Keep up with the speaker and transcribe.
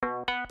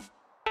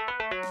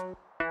What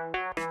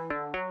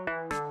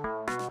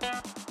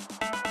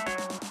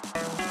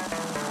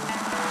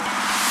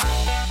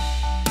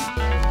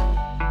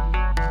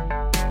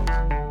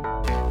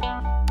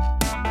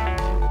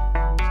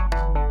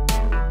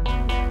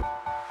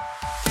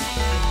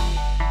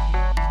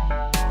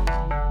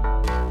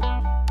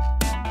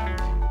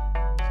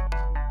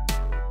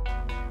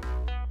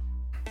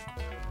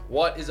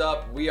is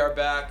up? We are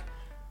back.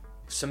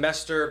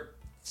 Semester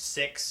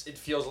 6, it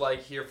feels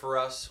like, here for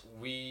us.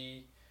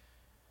 We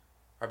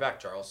are back,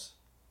 Charles.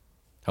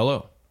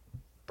 Hello.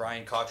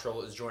 Brian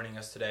Cottrell is joining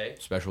us today.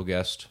 Special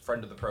guest.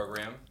 Friend of the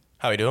program.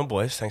 How you doing,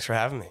 boys? Thanks for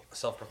having me.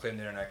 Self-proclaimed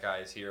internet guy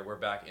is here. We're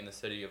back in the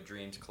city of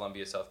dreams,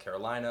 Columbia, South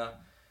Carolina.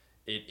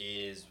 It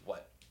is,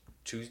 what,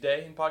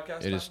 Tuesday in podcast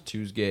time? It is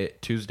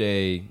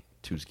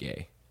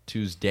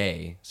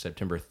Tuesday,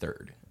 September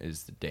 3rd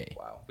is the day.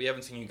 Wow. We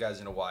haven't seen you guys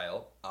in a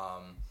while.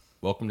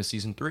 Welcome to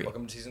Season 3.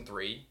 Welcome to Season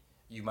 3.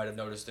 You might have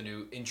noticed the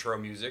new intro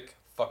music.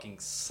 Fucking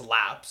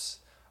slaps.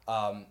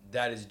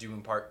 That is due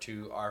in part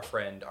to our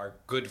friend, our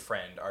good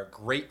friend, our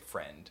great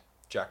friend,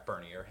 Jack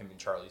Bernier. Him and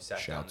Charlie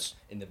sat down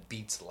in the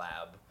Beats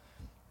lab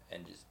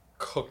and just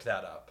cooked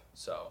that up.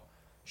 So,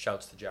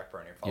 shouts to Jack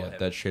Bernier. Follow him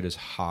that shit is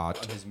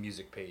hot. on his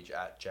music page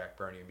at Jack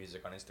Bernier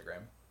Music on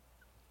Instagram.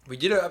 We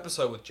did an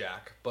episode with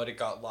Jack, but it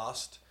got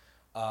lost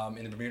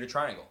in the Bermuda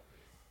Triangle.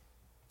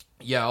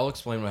 Yeah, I'll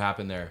explain what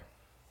happened there.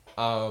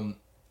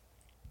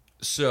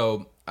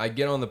 So I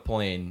get on the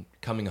plane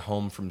coming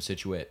home from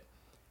Scituate,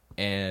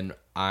 and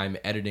I'm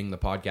editing the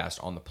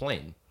podcast on the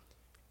plane.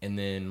 And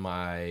then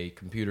my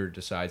computer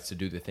decides to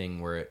do the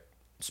thing where it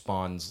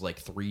spawns like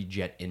 3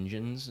 jet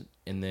engines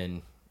and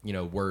then,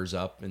 whirs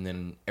up, and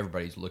then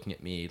everybody's looking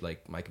at me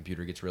like my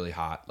computer gets really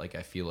hot. Like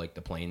I feel like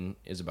the plane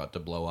is about to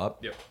blow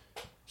up. Yep.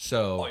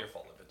 So All your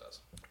fault if it does.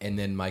 And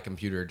then my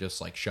computer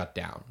just like shut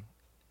down,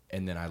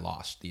 and then I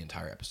lost the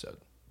entire episode.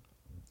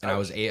 And I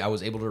was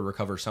able to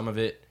recover some of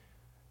it,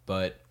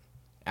 but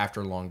after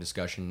a long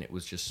discussion, it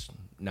was just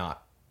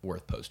not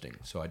worth posting.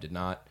 So I did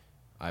not.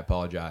 I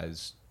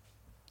apologize.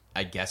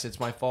 I guess it's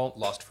my fault.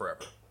 Lost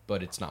forever.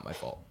 But it's not my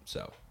fault.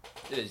 So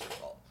It is your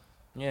fault.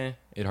 yeah,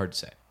 it's hard to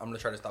say. I'm going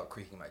to try to stop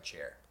creaking my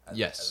chair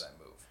as I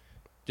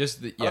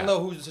move. I don't know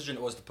whose decision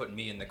it was to put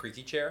me in the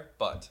creaky chair,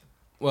 but...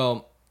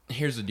 Well,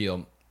 here's the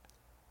deal.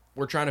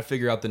 We're trying to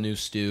figure out the new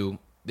stew.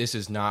 This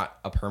is not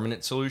a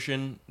permanent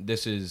solution.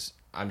 This is...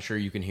 I'm sure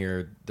you can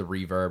hear the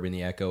reverb and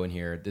the echo in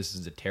here. This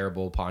is a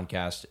terrible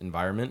podcast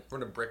environment. We're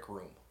in a brick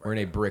room. We're in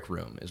a brick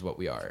room is what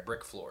we are.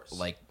 Brick floors.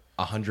 Like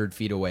 100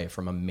 feet away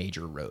from a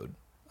major road.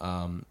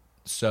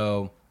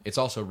 So it's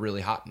also really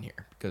hot in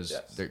here because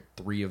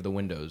 3 of the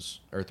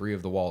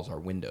walls are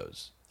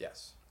windows.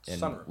 Yes.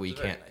 And sunroom. we It's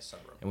a very can't nice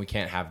sunroom. and we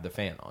can't have the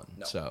fan on.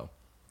 No. So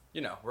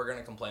we're going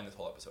to complain this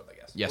whole episode, I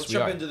guess. Yes, Let's we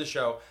jump are. into the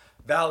show.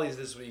 Valleys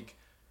this week.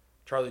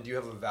 Charlie, do you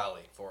have a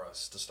valley for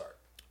us to start?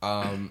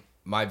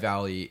 my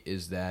valley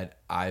is that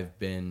I've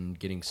been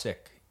getting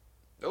sick.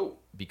 Oh.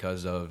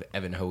 Because of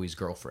Evan Hoey's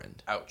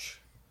girlfriend.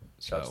 Ouch.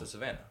 Shouts to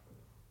Savannah.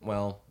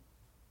 Well,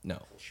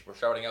 no. We're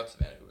shouting out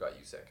Savannah, who got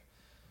you sick.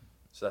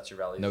 So that's your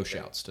valley. No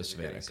shouts to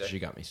Savannah because she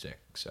got me sick.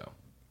 So,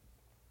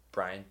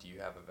 Brian, do you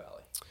have a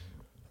valley?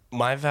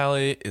 My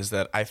valley is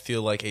that I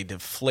feel like a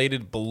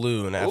deflated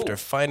balloon after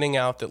finding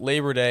out that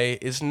Labor Day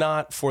is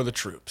not for the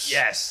troops.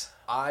 Yes.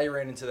 I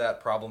ran into that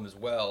problem as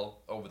well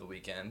over the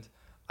weekend.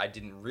 I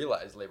didn't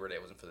realize Labor Day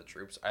wasn't for the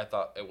troops. I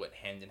thought it went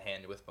hand in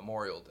hand with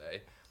Memorial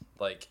Day.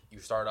 Like, you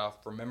start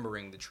off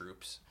remembering the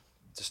troops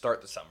to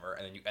start the summer,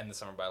 and then you end the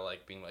summer by,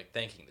 like, being, like,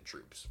 thanking the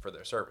troops for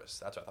their service.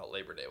 That's what I thought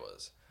Labor Day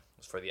was. It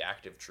was for the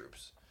active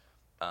troops.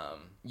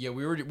 Yeah,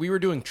 we were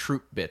doing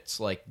troop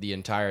bits, like, the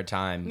entire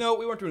time. No,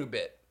 we weren't doing a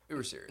bit. We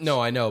were serious. No,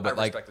 I know, but,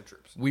 I respect the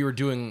troops. we were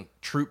doing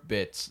troop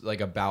bits,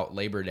 like, about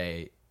Labor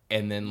Day,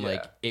 and then,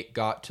 like, it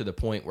got to the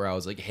point where I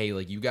was like, hey,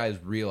 like, you guys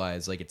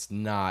realize, like, it's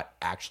not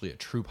actually a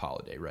troop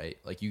holiday, right?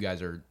 Like, you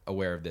guys are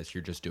aware of this.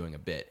 You're just doing a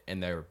bit.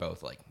 And they were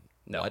both like,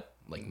 No. what?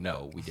 Like,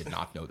 no, we did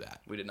not know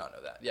that. We did not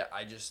know that. Yeah,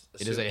 I just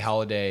It is a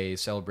holiday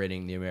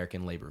celebrating the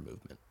American labor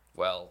movement.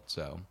 Well,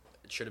 So,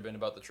 it should have been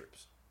about the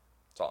troops.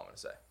 That's all I'm going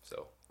to say.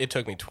 So It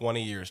took me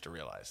 20 years to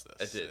realize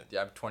this. it did.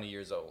 Yeah, I'm 20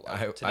 years old.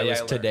 I was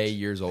learned today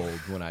years old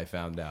when I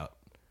found out.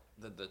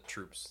 the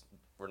troops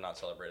were not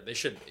celebrated. They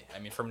should be. I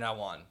mean, from now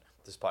on,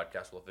 this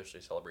podcast will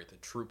officially celebrate the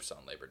troops on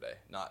Labor Day,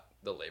 not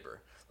the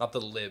labor, not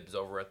the libs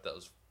over at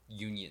those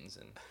unions,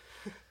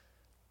 and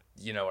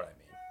you know what I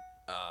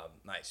mean.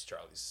 Nice,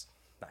 Charlie's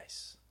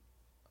nice.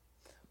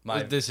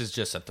 This is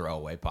just a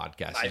throwaway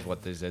podcast is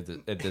what this is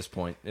at this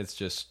point. It's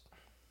just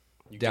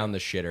down the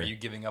shitter. Are you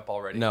giving up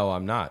already? No,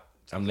 I'm not.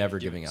 I'm never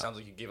giving up. Sounds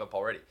like you gave up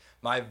already.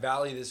 My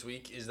valley this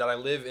week is that I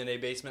live in a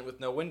basement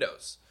with no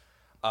windows.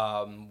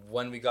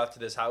 When we got to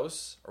this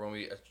house, or when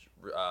we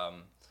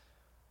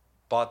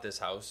bought this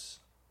house,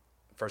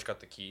 first got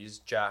the keys,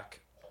 Jack,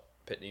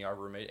 Pitney, our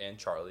roommate, and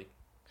Charlie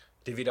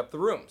divvied up the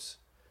rooms.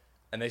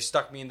 And they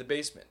stuck me in the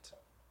basement.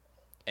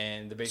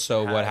 And the basement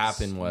So what has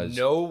happened was-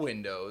 no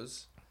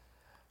windows.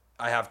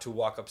 I have to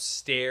walk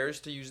upstairs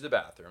to use the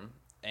bathroom.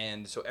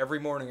 And so every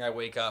morning I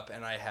wake up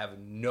and I have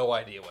no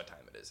idea what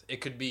time it is.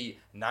 It could be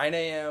 9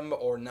 a.m.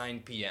 or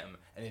 9 p.m.,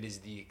 and it is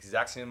the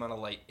exact same amount of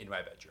light in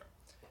my bedroom.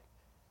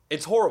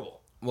 It's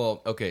horrible.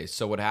 Well, okay,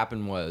 so what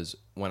happened was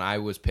when I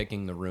was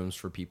picking the rooms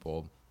for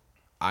people,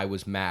 I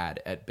was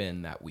mad at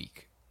Ben that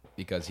week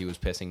because he was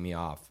pissing me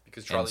off.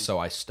 Because and so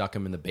I stuck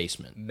him in the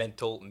basement.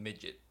 Mental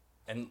midget.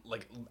 And,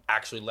 like,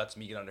 actually lets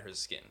me get under his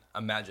skin.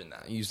 Imagine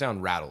that. You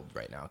sound rattled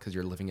right now because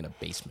you're living in a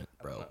basement,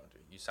 bro. No,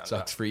 dude, you sound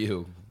Sucks for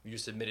you. You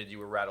just admitted you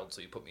were rattled,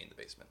 so you put me in the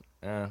basement.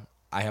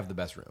 I have the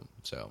best room,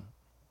 so.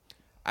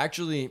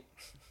 Actually,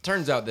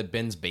 turns out that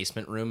Ben's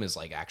basement room is,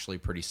 like, actually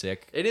pretty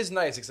sick. It is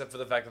nice, except for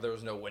the fact that there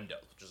was no window,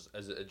 which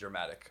is a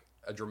dramatic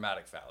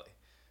valley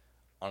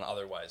on an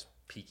otherwise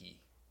peaky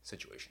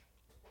situation.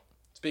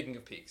 Speaking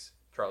of peaks,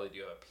 Charlie, do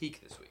you have a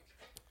peak this week?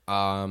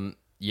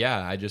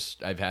 Yeah,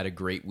 I've had a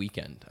great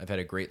weekend. I've had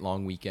a great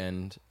long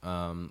weekend.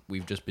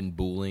 We've just been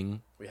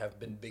booling. We have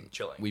been big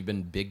chilling. We've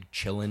been big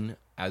chillin',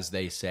 as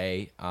they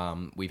say.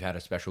 We've had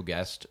a special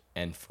guest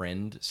and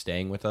friend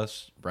staying with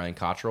us, Brian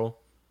Cottrell.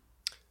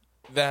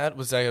 That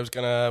was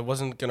I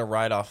wasn't gonna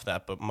ride off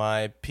that, but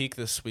my peak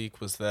this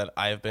week was that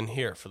I have been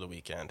here for the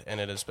weekend,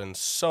 and it has been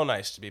so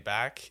nice to be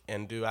back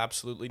and do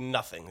absolutely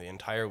nothing the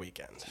entire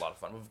weekend. It's a lot of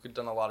fun. We've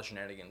done a lot of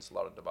shenanigans, a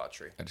lot of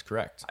debauchery. That is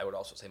correct. I would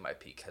also say my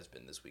peak has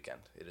been this weekend.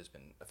 It has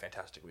been a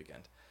fantastic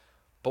weekend.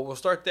 But we'll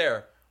start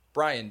there.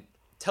 Brian,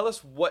 tell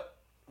us what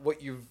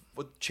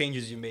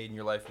changes you made in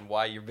your life and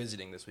why you're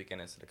visiting this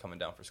weekend instead of coming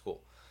down for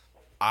school.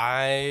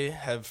 I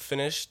have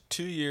finished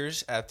 2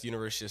 years at the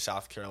University of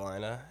South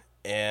Carolina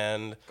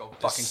and Go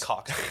fucking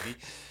Cox, baby.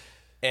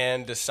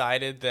 and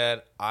decided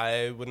that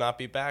I would not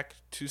be back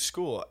to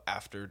school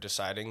after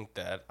deciding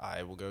that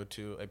I will go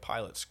to a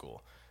pilot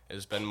school. It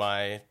has been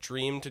my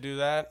dream to do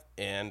that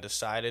and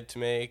decided to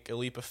make a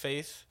leap of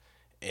faith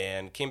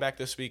and came back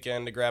this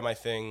weekend to grab my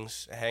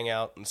things, hang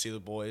out, and see the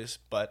boys,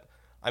 but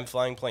I'm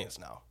flying planes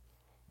now.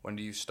 When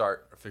do you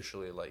start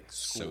officially, like,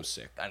 school? So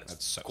sick. And it's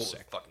That's so school sick.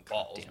 with fucking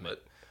balls, damn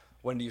but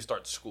when do you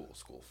start school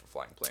for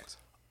flying planes?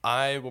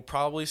 I will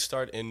probably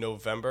start in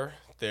November.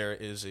 There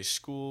is a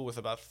school with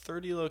about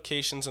 30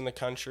 locations in the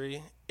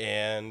country,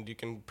 and you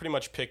can pretty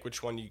much pick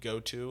which one you go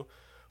to,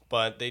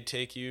 but they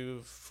take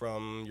you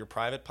from your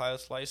private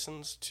pilot's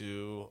license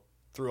through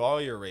all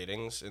your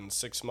ratings in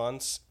 6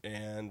 months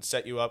and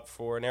set you up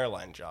for an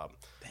airline job.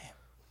 Damn.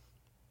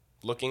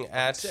 Looking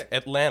at sick.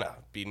 Atlanta,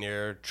 be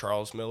near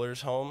Charles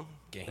Miller's home.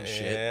 Gang and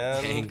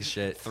shit. Gang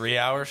shit. 3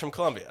 hours from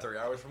Columbia. 3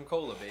 hours from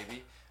Cola,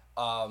 baby.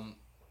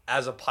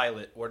 As a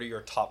pilot, what are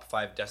your top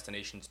 5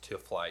 destinations to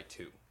fly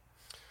to?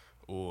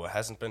 Ooh, it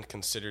hasn't been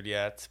considered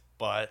yet,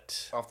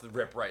 but Off the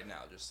rip right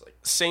now, just like...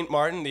 St.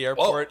 Martin, the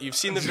airport. You've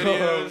seen the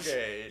videos.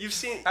 Okay. You've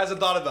seen Hasn't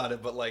thought about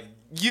it, but like...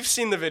 You've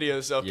seen the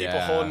videos of people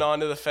Yeah. holding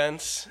onto the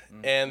fence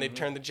and they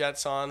turn the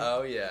jets on.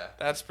 Oh, yeah.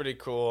 That's pretty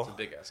cool. It's a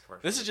big-ass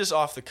commercial. This is just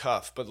off the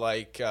cuff, but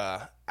like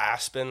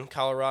Aspen,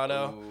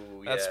 Colorado.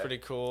 Ooh, That's yeah. pretty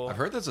cool. I've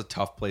heard that's a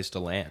tough place to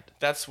land.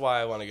 That's why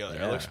I want to go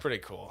there. Yeah. It looks pretty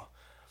cool.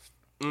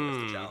 That's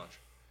the challenge.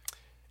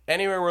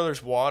 Anywhere where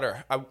there's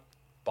water.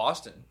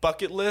 Boston.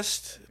 Bucket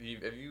list.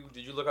 Did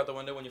you look out the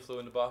window when you flew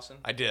into Boston?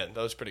 I did.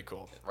 That was pretty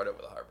cool. Right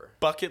over the harbor.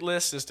 Bucket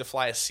list is to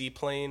fly a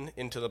seaplane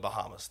into the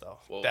Bahamas, though.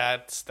 Whoa.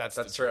 That's That's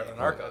the straight out dream.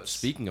 of Narcos.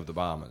 Speaking of the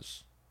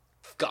Bahamas,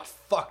 Got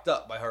fucked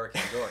up by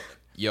Hurricane Dorian.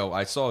 yo,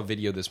 I saw a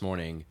video this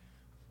morning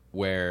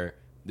where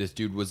this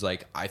dude was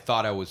like, I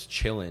thought I was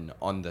chilling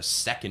on the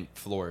second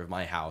floor of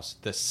my house.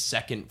 The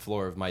second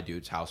floor of my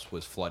dude's house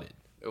was flooded.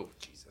 Oh,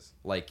 Jesus.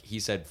 Like, he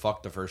said,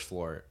 fuck the first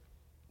floor.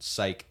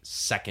 Psych,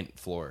 second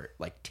floor,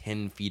 like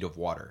 10 feet of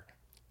water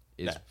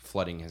is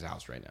flooding his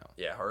house right now.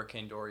 Yeah,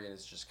 Hurricane Dorian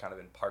has just kind of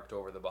been parked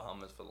over the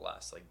Bahamas for the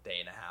last, like, day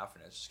and a half,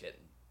 and it's just getting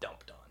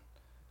dumped on.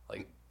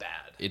 Like,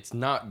 bad. It's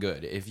not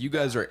good. If you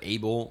guys are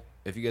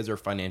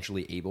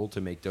financially able to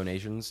make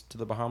donations to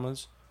the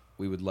Bahamas,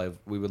 we would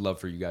love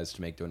for you guys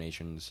to make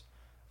donations.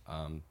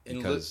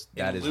 Because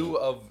in lieu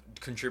of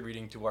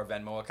contributing to our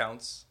Venmo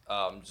accounts,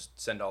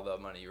 just send all the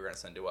money you're going to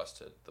send to us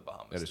to the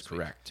Bahamas. that is this week.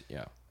 correct.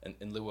 Yeah.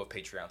 In lieu of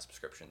Patreon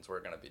subscriptions, we're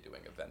going to be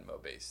doing a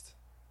Venmo-based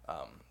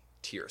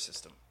tier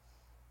system.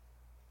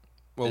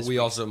 Well, This we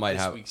week's- also might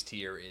this have. week's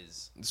tier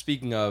is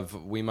Speaking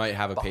of, we might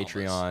have a Bahamas.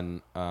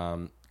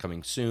 Patreon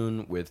coming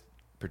soon with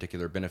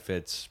particular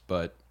benefits,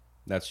 but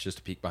that's just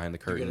a peek behind the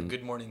you get a curtain.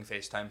 good morning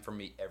FaceTime from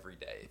me every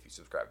day if you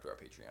subscribe to our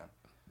Patreon.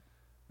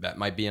 That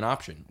might be an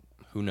option.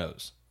 Who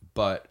knows?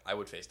 But I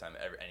would FaceTime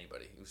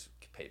anybody who's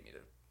paid me to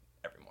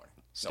every morning.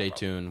 No stay problem.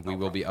 tuned. No We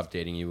will be problem.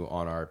 updating you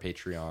on our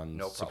Patreon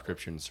No problem.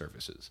 subscription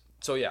services.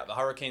 So yeah, the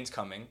hurricane's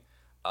coming.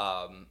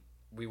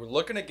 We were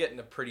looking at getting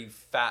a pretty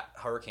fat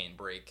hurricane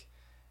break.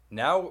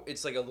 Now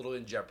it's like a little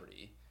in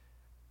jeopardy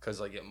because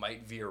like it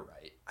might veer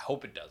right. I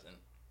hope it doesn't.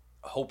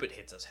 I hope it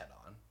hits us head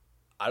on.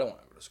 I don't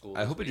want to go to school.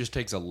 I hope it just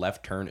takes a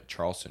left turn at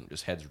Charleston,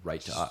 just heads right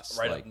to us.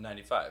 right like, up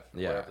 95.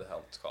 Yeah. Whatever the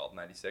hell it's called.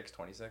 96,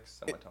 26.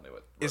 Someone tell me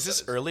what. Is road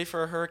this that early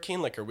for a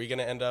hurricane? Like, are we going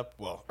to end up?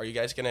 Well, are you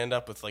guys going to end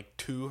up with like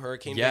 2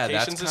 hurricane yeah,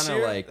 vacations that's this kind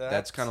year? of like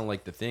that's kind of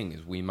like the thing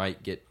is we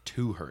might get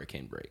 2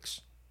 hurricane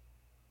breaks,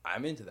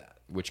 I'm into that.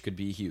 which could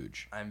be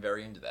huge. I'm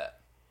very into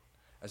that.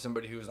 As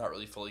somebody who is not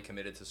really fully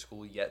committed to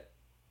school yet,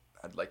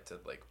 I'd like to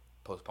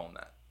postpone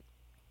that.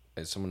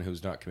 As someone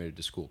who's not committed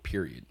to school,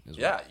 period. Is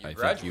Yeah, what you I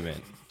graduated.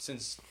 think you meant.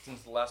 Since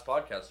the last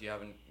podcast, you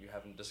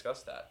haven't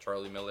discussed that.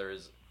 Charlie Miller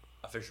is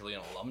officially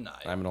an alumni.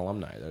 I'm an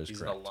alumni. That is He's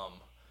correct. an alum.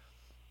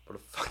 What a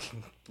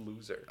fucking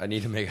loser. I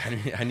need to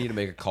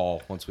make a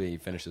call once we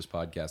finish this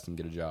podcast and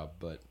get a job.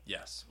 But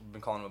Yes, we've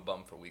been calling him a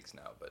bum for weeks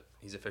now, but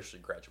he's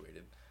officially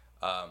graduated.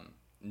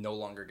 No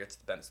longer gets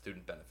the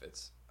student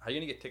benefits. How are you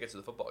gonna get tickets to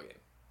the football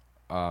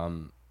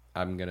game?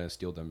 I'm gonna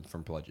steal them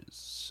from pledges.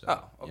 So,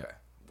 Oh, okay. yeah.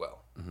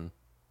 Well,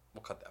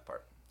 we'll cut that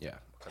part. Yeah.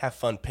 Have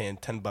fun paying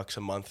 $10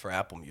 a month for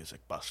Apple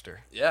Music,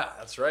 Buster. Yeah,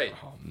 that's right.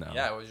 Oh, no.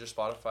 Yeah, where's your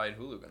Spotify and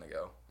Hulu gonna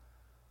go?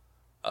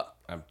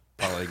 I'm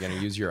probably gonna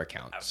use your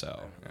account.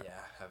 So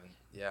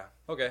Yeah.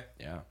 Okay.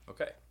 yeah.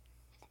 Okay.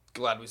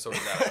 Glad we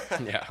sorted that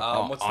out.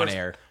 Yeah. What's on first,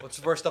 air. What's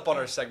first up on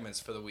our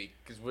segments for the week?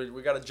 Because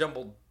we got a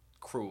jumbled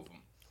crew of them.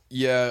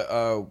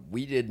 Yeah,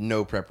 we did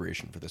no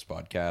preparation for this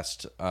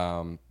podcast.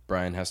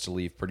 Brian has to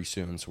leave pretty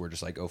soon, so we're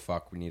just like, oh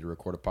fuck, we need to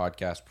record a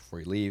podcast before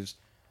he leaves.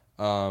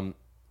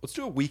 Let's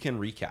do a weekend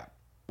recap.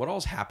 What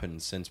all's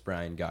happened since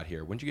Brian got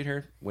here? When did you get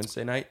here?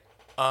 Wednesday night?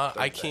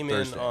 I came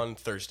Thursday. in on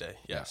Thursday.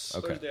 Yes.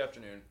 Okay. Thursday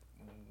afternoon.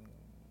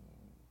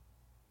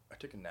 I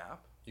took a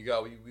nap. We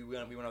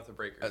went out to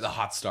Breakers. That's a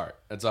hot start.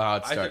 That's a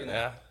hot I start. took a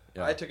nap.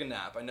 Yeah. I took a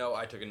nap. I know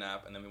I took a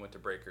nap, and then we went to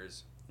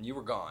Breakers. And you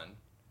were gone.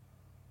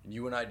 And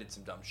you and I did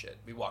some dumb shit.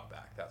 We walked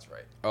back. That's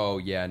right. Oh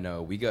yeah,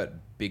 no, we got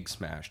big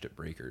smashed at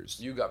Breakers.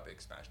 You got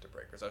big smashed at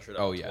Breakers. I showed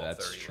up. Oh at yeah,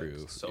 that's 12:30, true.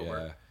 like, sober.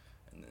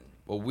 Yeah. And then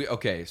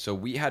Well, so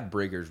we had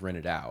Breakers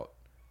rented out.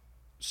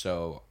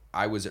 So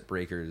I was at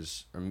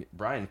Breakers.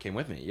 Brian came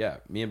with me. Yeah,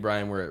 me and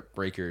Brian were at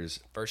Breakers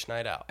First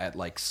night out. at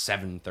like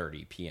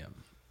 7:30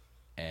 p.m.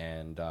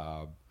 and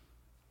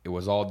it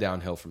was all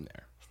downhill from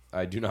there.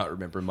 I do not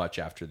remember much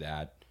after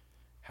that.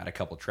 Had a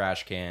couple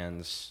trash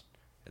cans,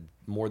 had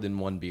more than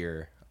one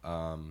beer.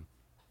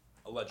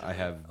 allegedly. I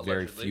have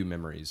very few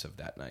memories of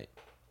that night.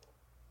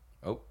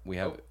 Oh, we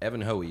have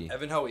Evan Hoey.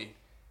 Evan Hoey.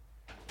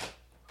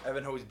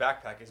 Evan Hoey's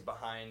backpack is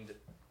behind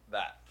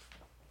that.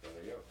 There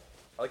you go.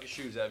 I like your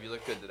shoes, Ev. You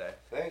look good today.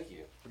 Thank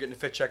you. We're getting a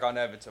fit check on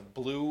Ev. It's a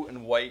blue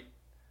and white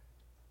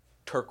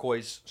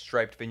turquoise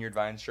striped Vineyard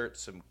Vines shirt,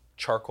 some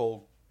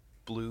charcoal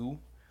blue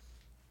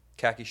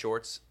khaki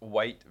shorts,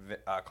 white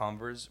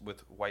Converse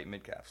with white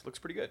mid calves. Looks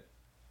pretty good.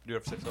 Do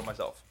it for 6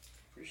 myself.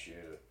 Appreciate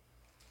it.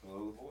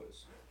 Hello, the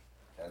boys.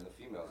 And the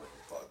females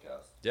of the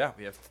podcast. Yeah,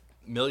 we have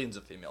millions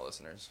of female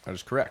listeners. That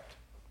is correct.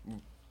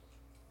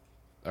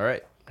 All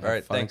right. All right,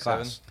 Have fun in thanks, Evan.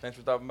 class. Thanks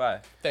for stopping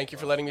by. Thank you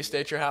for letting me stay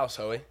at your house,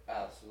 Hoey.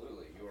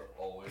 Absolutely. You are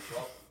always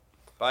welcome.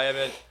 Bye,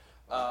 Evan.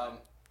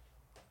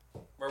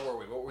 Where were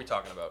we? What were we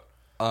talking about?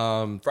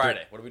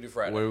 Friday. What did we do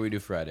Friday? What did we do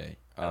Friday?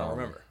 I don't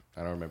remember.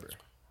 I don't remember.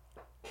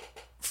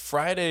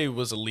 Friday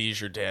was a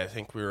leisure day. I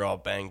think we were all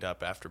banged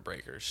up after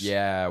Breakers.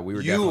 Yeah, we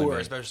were. You definitely were,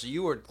 big. especially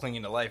you were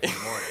clinging to life in the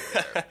morning.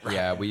 There.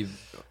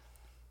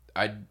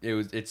 Yeah,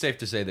 it's safe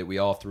to say that we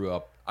all threw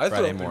up I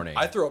Friday morning.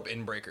 I threw up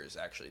in Breakers,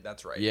 actually.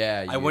 That's right.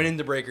 Yeah, I went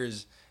into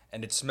Breakers,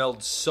 and it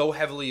smelled so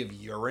heavily of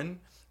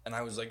urine, and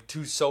I was like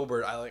too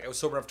sober. I was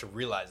sober enough to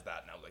realize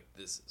that, and I was like,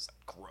 "This is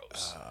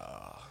gross."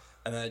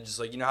 And then I just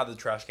you know how the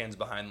trash can's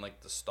behind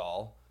like the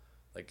stall,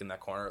 like in that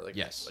corner. Like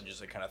Yes. I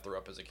just kind of threw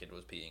up as a kid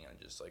was peeing, and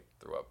I just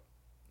threw up,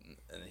 and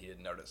then he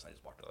didn't notice. And I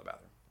just walked out of the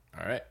bathroom.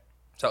 All right.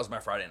 So that was my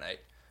Friday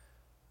night,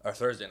 or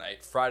Thursday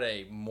night.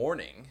 Friday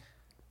morning.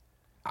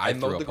 I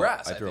mowed threw the up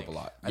grass, I I threw up think. a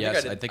lot. I think Yes,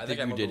 I did- I think I that think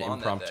I you mowed did the lawn that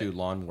impromptu day.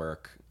 lawn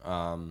work.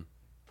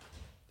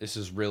 This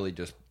is really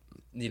just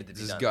Needed to be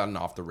this has done. gotten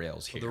off the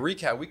rails here. The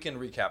weekend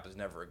recap is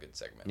never a good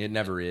segment. It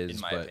never is, in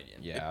my but opinion.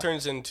 yeah. It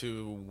turns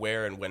into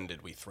where and when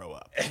did we throw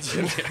up? And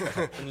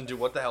then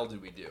what the hell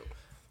did we do?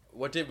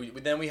 What did we?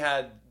 Then we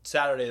had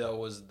Saturday though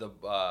was the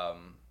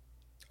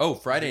Oh,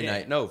 Friday the night.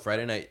 game. No,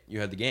 Friday night you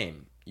had the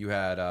game. You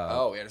had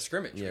we had a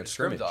scrimmage. yeah, We had a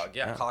scrimmage. Dog.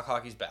 Yeah, Yeah. Clock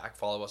Hockey's back.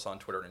 Follow us on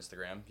Twitter and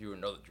Instagram. You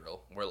know the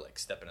drill. We're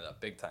stepping it up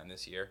big time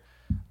this year.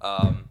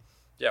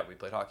 Yeah, we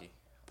played hockey.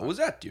 What was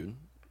that, dude?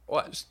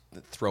 What? Just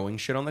throwing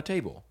shit on the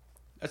table.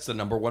 That's the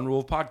number one rule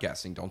of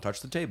podcasting. Don't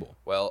touch the table.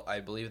 Well, I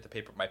believe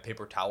that my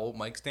paper towel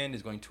mic stand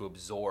is going to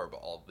absorb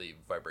all the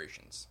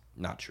vibrations.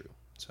 Not true.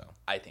 So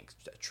I think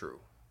that's true.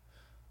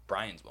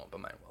 Brian's won't, but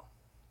mine will.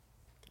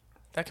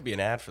 That could be an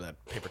ad for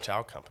that paper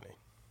towel company.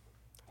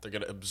 They're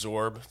going to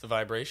absorb the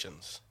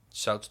vibrations.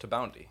 Shouts to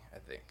Bounty, I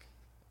think,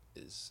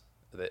 is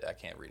that I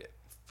can't read it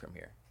from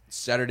here.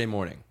 Saturday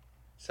morning.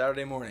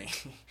 Saturday morning,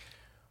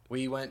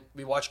 we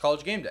watched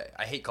College Game Day.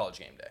 I hate College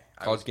Game Day.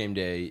 College game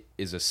day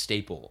is a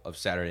staple of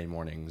Saturday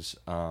mornings.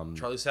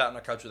 Charlie sat on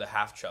the couch with a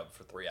half chub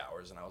for 3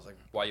 hours, and I was like,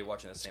 "Why are you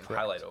watching the same correct.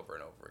 highlight over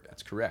and over again?"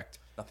 That's correct.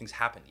 Nothing's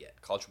happened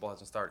yet. College football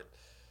hasn't started.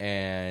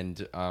 And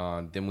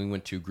then we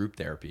went to group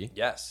therapy.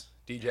 Yes,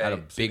 DJ Had a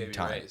Sweet big Baby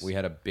time. Ray's. We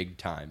had a big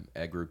time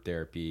at group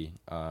therapy.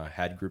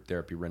 Had group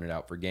therapy rented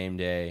out for game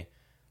day.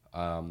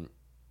 Ben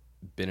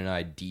and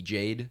I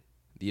DJ'd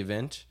the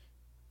event,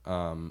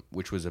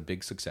 which was a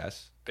big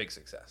success. Big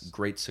success.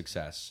 Great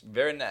success.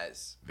 Very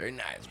nice. Very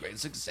nice. Great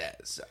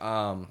success.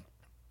 Can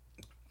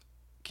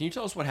you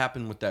tell us what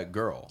happened with that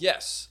girl?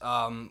 Yes.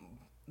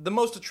 the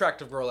most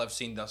attractive girl I've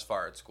seen thus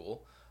far at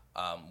school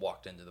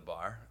walked into the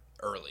bar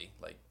early,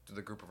 like to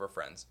the group of her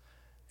friends,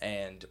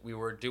 and we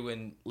were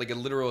doing. Like a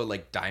literal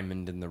like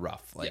diamond in the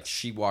rough. Like Yes.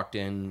 she walked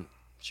in.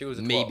 She was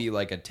a 12. maybe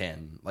like a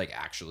 10. Like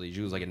actually,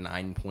 she was like a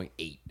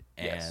 9.8,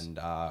 Yes. and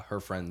her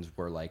friends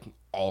were like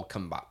all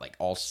combined. Like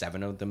all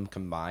 7 of them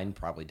combined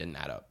probably didn't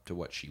add up to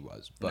what she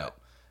was. But No.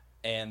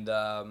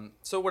 And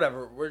so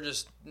whatever, we're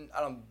just, I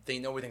don't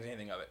think nobody thinks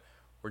anything of it.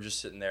 We're just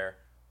sitting there.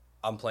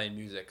 I'm playing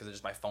music because it's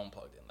just my phone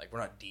plugged in. Like, we're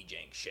not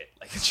DJing shit.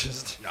 Like, it's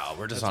just. No,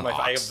 we're just that's on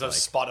I have aux, the like-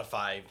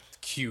 Spotify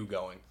queue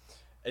going.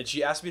 And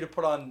she asked me to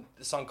put on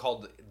a song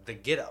called The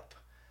Get Up.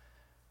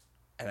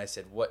 And I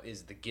said, what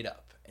is The Get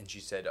Up? And she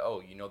said,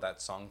 oh, you know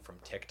that song from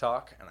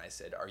TikTok? And I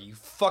said, are you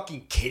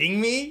fucking kidding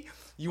me?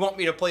 You want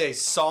me to play a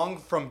song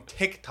from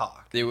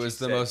TikTok? It And was she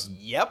the said, most-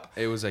 Yep.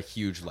 it was a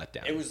huge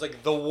letdown. It was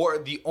like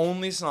the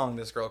only song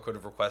this girl could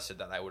have requested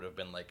that I would have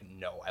been like,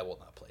 no, I will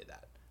not play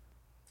that.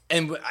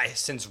 And I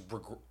since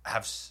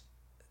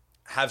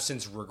have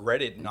since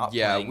regretted not.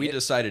 yeah, playing we it.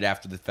 decided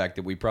after the fact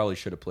that we probably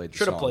should have played the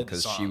Should have song played the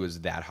because she song.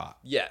 was that hot.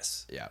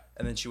 Yes. Yeah.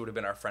 And then she would have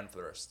been our friend for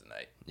the rest of the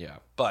night. Yeah.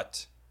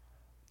 But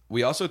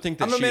We also think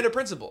that I'm a she, man of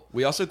principle.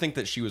 we also think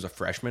that she was a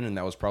freshman, and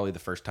that was probably the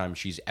first time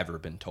she's ever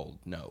been told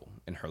no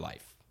in her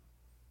life.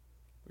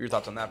 Your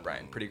thoughts on that,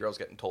 Brian? Pretty girls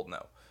getting told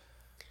no.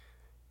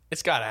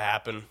 It's got to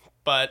happen,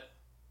 but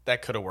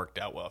that could have worked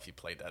out well if you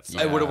played that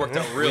song. It would have worked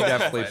out We real.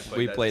 definitely if I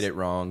we that. played it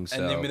wrong. So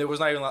And I mean, there was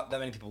not even that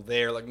many people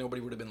there. Like,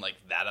 nobody would have been like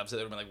that upset.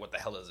 They would have been like, "What the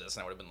hell is this?"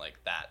 And I would have been like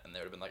that, and they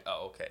would have been like,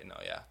 "Oh, okay, no,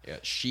 yeah." yeah,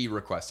 she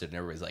requested, and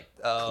everybody's like,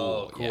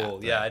 Oh, "Cool,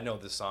 cool. Yeah, I know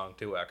this song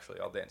too.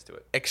 Actually, I'll dance to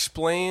it.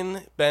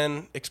 Explain,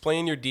 Ben,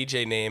 explain your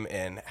DJ name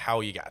and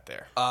how you got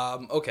there.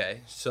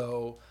 Okay,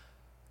 so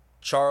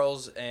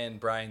Charles and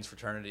Brian's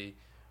fraternity.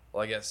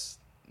 Well, I guess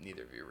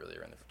neither of you really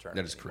are in the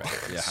fraternity. That is correct.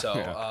 anymore. Yeah. So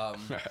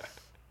Yeah.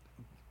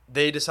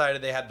 they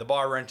decided they had the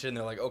bar rented, and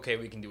they're like, okay,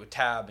 we can do a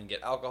tab and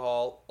get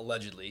alcohol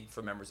allegedly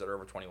for members that are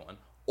over 21,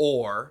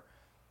 or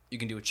you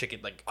can do a chicken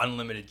like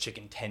unlimited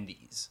chicken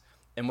tendies.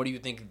 And what do you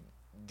think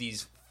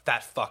these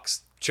fat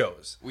fucks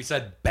chose? We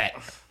said bet,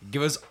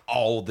 give us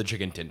all the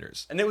chicken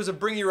tenders. And it was a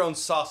bring your own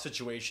sauce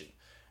situation.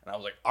 And I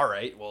was like, all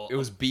right, well, It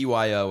was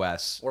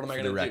BYOS. What am I for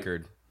gonna the do?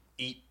 record?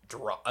 eat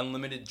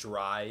unlimited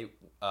dry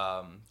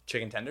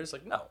chicken tenders?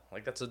 Like, no.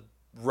 Like, that's a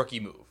rookie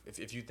move.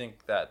 If you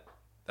think that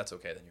that's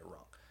okay, then you're wrong.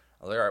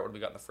 I was like, all right, what do we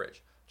got in the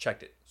fridge?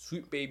 Checked it.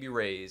 Sweet Baby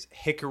Ray's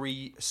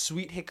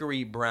sweet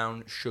hickory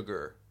brown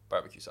sugar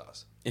barbecue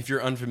sauce. If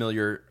you're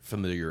unfamiliar,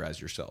 familiarize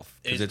yourself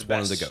because It's it's the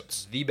one of the best-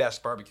 goats. The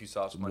best barbecue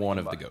sauce. money One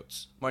can of the buy.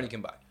 goats. Money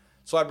can buy.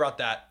 So I brought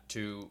that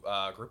to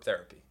group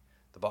therapy,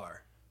 the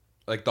bar.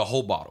 Like the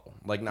whole bottle,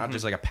 like not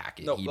just like a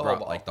packet. No, he the whole brought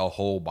bottle. like the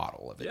whole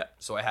bottle of it. Yeah.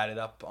 So I had it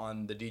up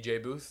on the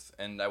DJ booth,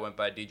 and I went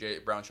by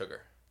DJ Brown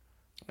Sugar.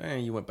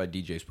 You went by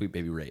DJ Sweet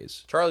Baby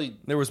Ray's. Charlie,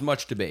 There was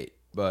much debate,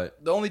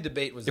 but the only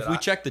debate was if that we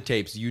check the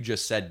tapes, you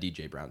just said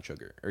DJ Brown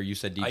Sugar, or you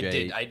said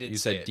DJ. I did You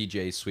say said it.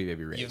 DJ Sweet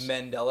Baby Ray's. You've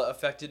Mandela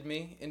affected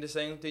me into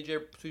saying DJ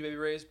Sweet Baby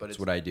Ray's, but it's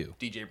That's what I do.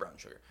 DJ Brown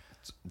Sugar.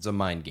 It's a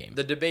mind game.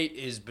 The debate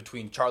is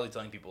between Charlie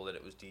telling people that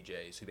it was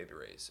DJ Sweet Baby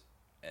Ray's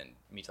and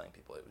me telling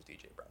people it was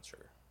DJ Brown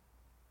Sugar.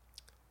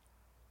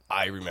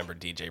 I remember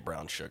DJ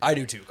Brown Sugar. I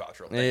do too,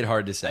 Cottrell. It's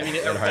hard to say. I mean,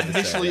 It's hard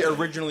to say.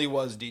 originally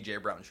was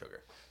DJ Brown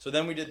Sugar. So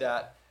then we did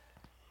that,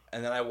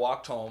 and then I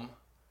walked home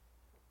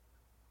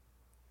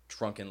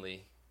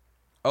drunkenly.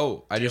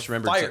 Oh, I just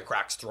remembered.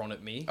 Firecracks thrown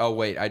at me. Oh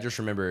wait, I just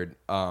remembered.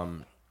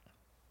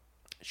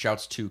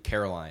 Shouts to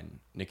Caroline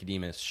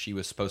Nicodemus. She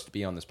was supposed to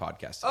be on this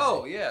podcast today.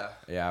 Oh, yeah.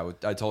 Yeah,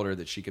 I told her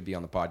that she could be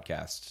on the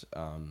podcast.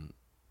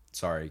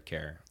 Sorry,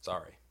 Care.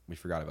 Sorry. We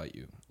forgot about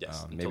you.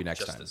 Yes, Maybe until next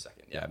just time. a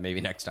second, Yeah. yeah.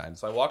 Maybe next time.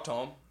 So I walked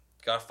home,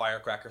 got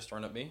firecrackers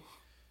thrown at me,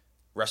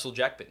 wrestled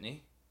Jack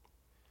Pitney,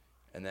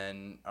 and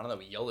then, I don't know,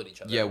 we yelled at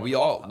each other. Yeah, and we went to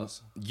all. Waffle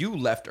House. You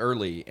left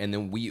early, and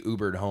then we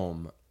Ubered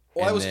home.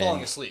 Well, I and was then-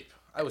 falling asleep.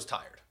 I was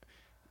tired.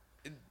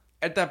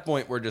 At that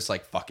point, we're just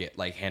like, fuck it,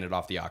 like hand it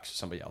off the aux to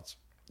somebody else.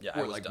 Yeah, I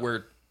we're was like, done.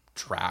 we're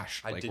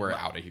trash. I Like did we're my-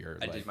 out of here.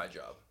 I Like, did my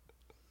job.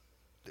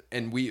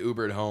 and we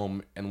Ubered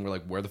home, and we're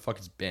like, where the fuck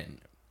is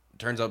Ben?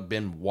 Turns out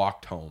Ben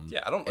walked home.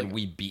 Yeah, I don't, And like-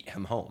 we beat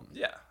him home.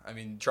 Yeah, I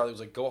mean, Charlie was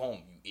like, "Go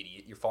home, you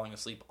idiot! You're falling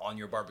asleep on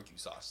your barbecue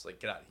sauce. Like,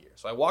 get out of here."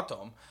 So I walked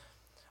home.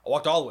 I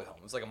walked all the way home.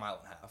 It was like a mile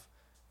and a half.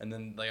 And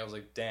then, like, I was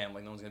like, "Damn!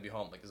 Like, no one's gonna be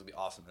home. Like, this will be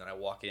awesome." And then I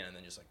walk in, and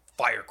then just like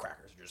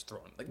firecrackers are just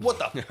thrown. Like, what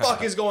the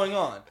fuck is going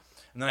on?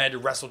 And then I had to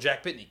wrestle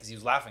Jack Pitney because he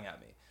was laughing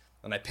at me.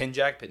 And I pinned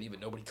Jack Pitney, but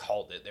nobody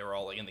called it. They were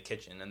all like in the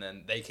kitchen, and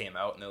then they came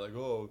out and they're like,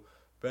 "Oh,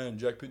 Ben,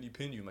 Jack Pitney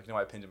pinned you." I'm like, "No,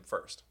 I pinned him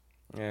first."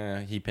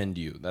 Yeah, he pinned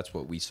you. That's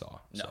what we saw.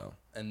 No. So.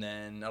 And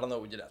then I don't know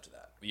what we did after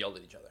that. We yelled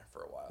at each other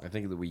for a while. I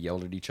think that we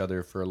yelled at each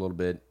other for a little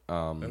bit.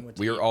 And went to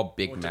We were eat. all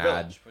big Went to mad.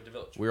 Village. Went to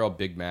Village. We were all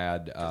big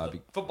mad The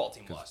football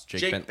team lost.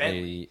 Jake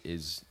Bentley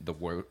is the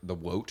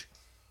woat.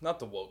 Not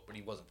the woke, but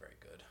he wasn't very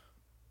good.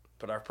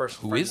 But our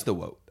personal Who friend, is the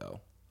woat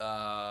though?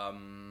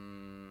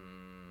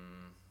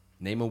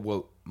 Name a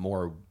woat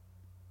more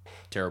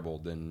terrible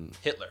than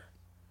Hitler?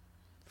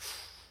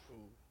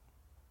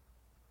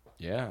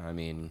 yeah. I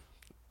mean,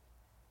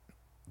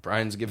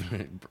 Brian's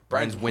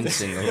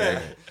wincing over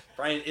there.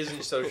 Brian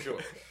isn't so sure.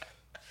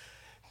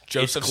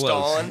 Joseph It's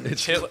close.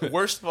 Stalin,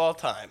 worst of all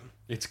time.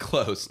 It's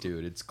close,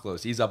 dude. It's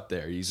close. He's up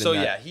there. He's So,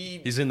 in that, yeah,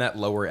 he's in that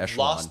lower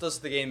echelon. Lost us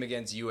the game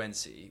against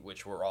UNC,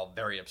 which we're all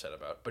very upset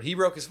about. But he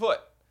broke his foot.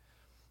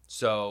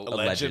 So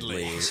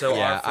Allegedly. So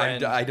yeah, our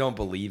friend, I don't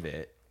believe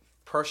it.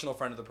 personal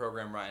friend of the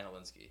program, Ryan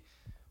Holinsky,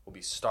 will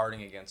be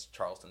starting against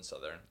Charleston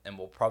Southern, and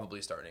will probably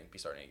be starting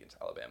against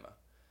Alabama,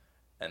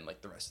 and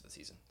like the rest of the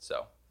season.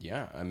 So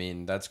Yeah, I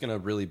mean that's gonna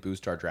really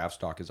boost our draft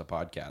stock as a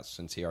podcast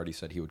since he already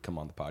said he would come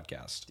on the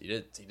podcast. he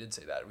did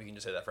say that. We can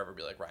just say that forever.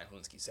 Be like, Ryan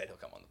Holinsky said he'll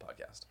come on the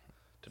podcast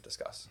to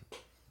discuss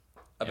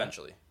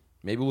eventually.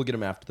 Maybe we'll get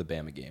him after the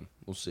Bama game.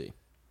 We'll see.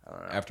 I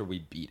don't know. After we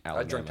beat I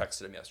Alabama. drunk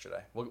texted him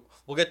yesterday. We'll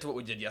get to what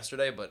we did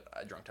yesterday, but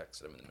I drunk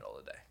texted him in the middle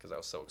of the day because I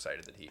was so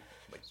excited that he.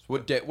 Like,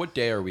 What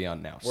day are we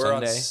on now? we're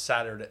Sunday. on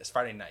Saturday. It's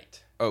Friday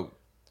night. Oh,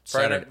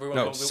 Friday Saturday. night.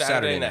 No, Saturday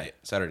Saturday night. night.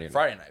 Saturday night.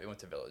 Friday night we went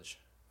to Village.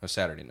 Oh,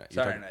 Saturday night.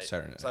 You're Saturday talking night.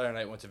 Saturday night. Saturday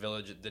night went to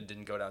Village. It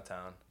didn't go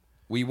downtown.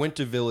 We went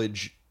to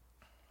Village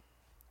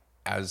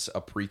as a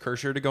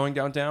precursor to going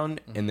downtown,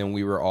 and then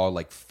we were all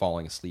like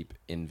falling asleep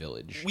in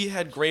Village. We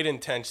had great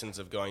intentions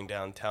of going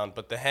downtown,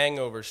 but the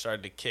hangover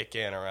started to kick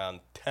in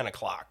around 10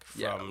 o'clock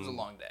from Yeah, it was a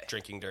long day.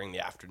 drinking during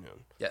the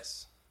afternoon.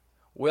 Yes.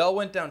 We all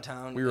went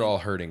downtown. We were all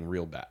hurting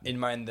real bad. in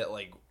mind that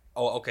like,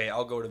 oh, okay,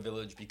 I'll go to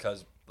Village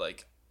because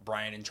like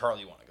Brian and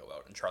Charlie want to go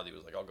out, and Charlie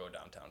was like, I'll go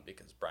downtown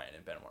because Brian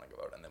and Ben want to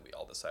go out, and then we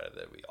all decided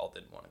that we all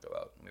didn't want to go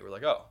out, and we were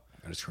like, oh,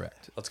 That is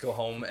correct. let's go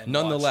home and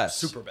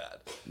Nonetheless. watch Superbad.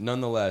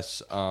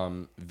 Nonetheless,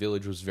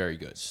 Village was very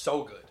good.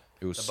 So good.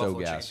 It was the so Buffalo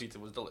gas. chicken pizza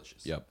was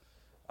delicious. Yep.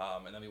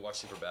 And then we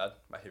watched Superbad,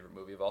 my favorite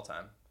movie of all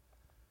time.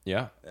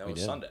 Yeah, And it we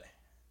was did. Sunday.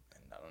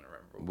 And I don't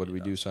remember What did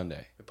we do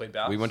Sunday? We played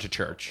basketball. We went to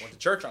church. Went to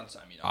church on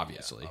Sunday.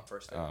 Obviously. Yeah,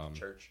 first day we went to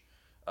church.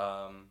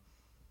 I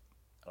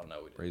don't know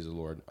what we did. Praise the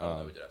Lord. I don't know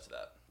what we did after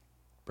that.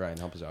 Brian,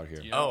 help us out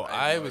here. You Oh, know,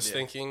 I have no was idea.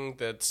 thinking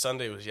that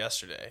Sunday was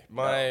yesterday.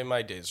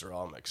 My days are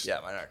all mixed. Yeah,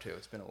 mine are too.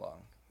 It's been a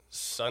long.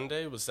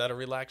 Sunday, was that a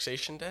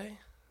relaxation day?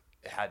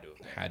 It had to have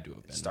been. Had to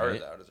have been. It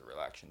started right? out as a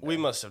relaxation day. We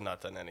must have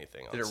not done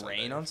anything on Did it Sunday.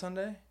 rain on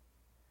Sunday?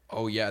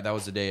 Oh yeah, that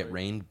was the day it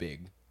rained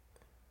big,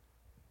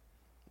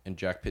 and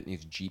Jack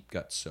Pitney's Jeep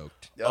got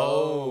soaked.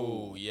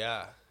 Oh,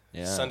 yeah.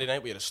 Yeah. Sunday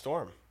night we had a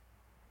storm.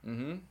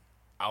 Mm-hmm.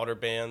 Outer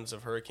bands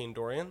of Hurricane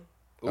Dorian?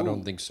 I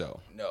don't think so.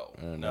 No.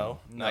 I don't No,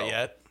 know. not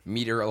yet.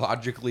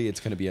 Meteorologically, it's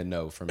going to be a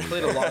no from me.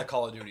 Played a lot of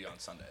Call of Duty on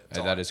Sunday. That's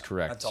all That I is know.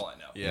 correct. That's all I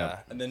know. Yeah.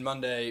 And then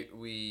Monday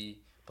we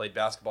played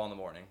basketball in the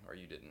morning, or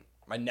you didn't.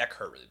 My neck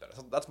hurt really bad.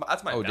 That's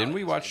my. Oh, didn't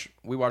we balance. watch?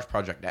 We watched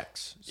Project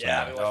X. Yeah,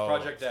 we Sunday. watched Oh.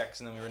 Project X,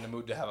 and then we were in the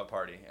mood to have a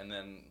party. And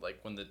then, like,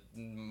 when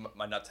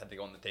my nuts had to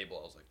go on the table,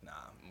 I was like, nah,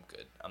 I'm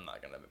good. I'm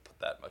not gonna put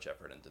that much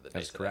effort into the day.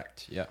 That's today.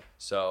 correct. Yeah,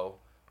 So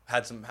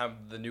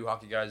have the new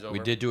hockey guys over. we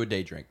did do a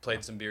day drink.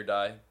 Played some beer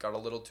die. Got a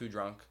little too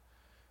drunk.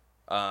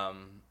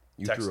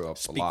 You threw up a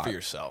Speak lot. for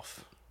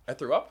yourself. I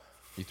threw up.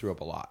 You threw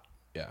up a lot.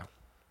 Yeah,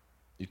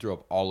 you threw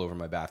up all over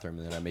my bathroom,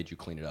 and then I made you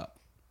clean it up.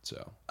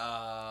 So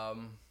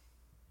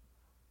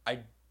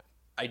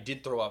I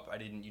did throw up. You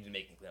didn't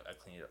make me clean up. I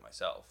cleaned it up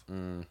myself.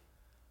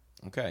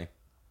 okay.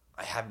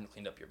 I haven't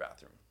cleaned up your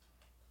bathroom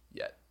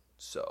yet.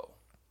 So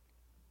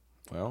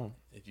Well,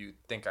 if you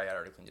think I had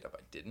already cleaned it up,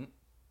 I didn't.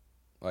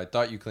 I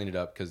thought you cleaned it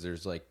up because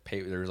there's like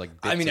there's like.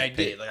 I mean, bits I of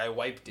did. Like I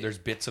wiped it. There's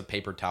bits of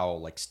paper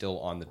towel like still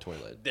on the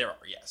toilet. There are.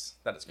 Yes,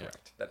 that is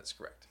correct. That is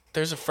correct.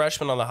 There's a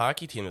freshman on the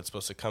hockey team that's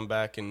supposed to come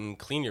back and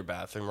clean your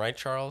bathroom, right,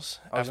 Charles?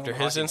 After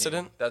his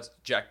incident? That's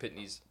Jack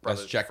Pitney's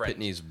brother's That's Jack friend.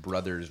 Pitney's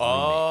brother's roommate.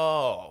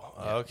 Oh,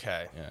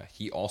 okay. Yeah,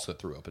 he also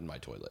threw up in my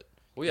toilet.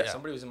 Well, yeah, Yeah.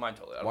 somebody was in my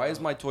toilet. I don't Why know. is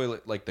my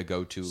toilet like the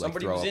go-to like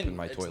somebody throw was up in, in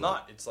my it's toilet?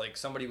 not. It's like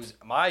somebody was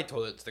my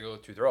toilet's the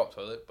go-to throw up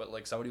toilet, but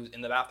like somebody was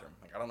in the bathroom.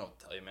 Like I don't know what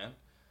to tell you, man.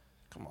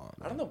 Come on.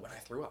 I don't know when I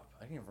threw up.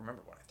 I don't even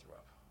remember when I threw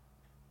up.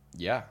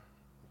 Yeah,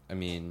 I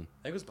mean,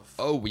 I think it was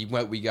before. oh, we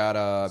got It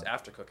was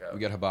after cookout. we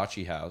got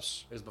Hibachi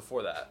House. It was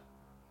before that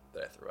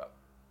I threw up.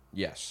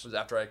 Yes, It was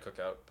after I had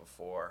cookout.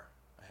 Before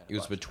I had. it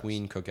was hibachi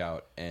between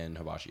Cookout and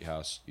Hibachi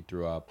House. You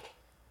threw up.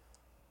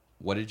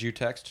 What did you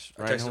text?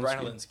 house. I texted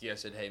Ryan Holinsky? Holinsky. I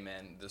said, "Hey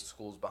man, the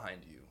school's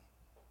behind you.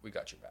 We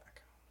got your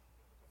back.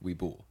 We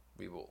bull.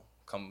 We will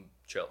come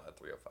chill at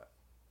 305.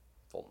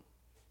 Fulton.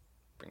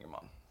 Bring your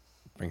mom."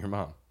 Bring your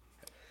mom.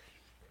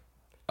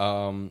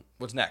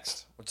 What's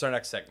next? What's our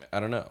next segment? I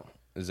don't know.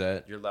 Is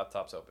that? Your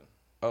laptop's open.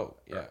 Oh,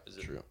 yeah, Or is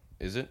it- true.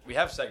 Is it? We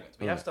have segments.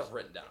 We have stuff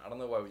written down. I don't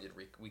know why we did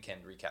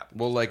weekend recap.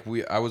 Well, like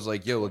I was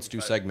like, yo, let's do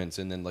segments,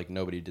 and then like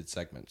nobody did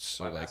segments.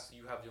 So like,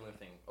 You have the only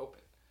thing open.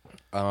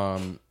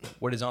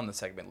 What is on the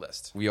segment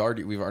list? we've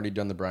already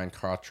done the Brian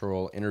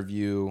Cottrell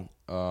interview.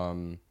 We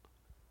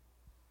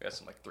got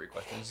some like 3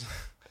 questions.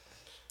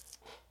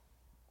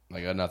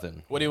 I got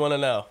nothing. What do you want to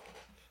know?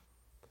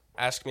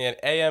 Ask me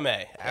at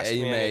AMA. Ask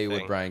me AMA anything.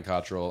 with Brian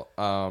Cottrell.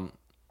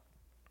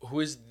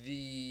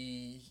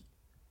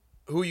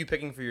 Who are you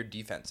picking for your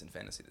defense in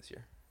fantasy this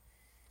year?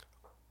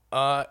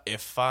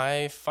 If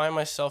I find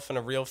myself in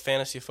a real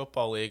fantasy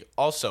football league,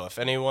 also, if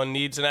anyone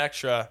needs an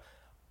extra,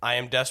 I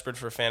am desperate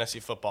for fantasy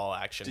football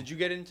action. Did you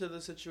get into the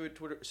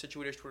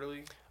Situators Twitter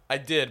League? I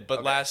did, but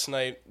Okay. last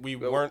night we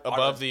Well, weren't auto-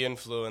 above the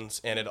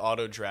influence, and it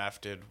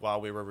auto-drafted while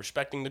we were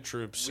respecting the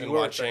troops We and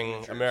were respecting the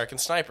watching troops. American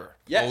Sniper.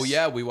 Yes. Oh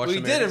yeah, we watched we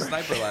American did.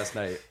 Sniper last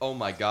night. Oh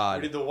my We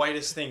god. did the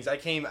whitest things. We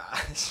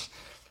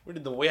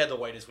had the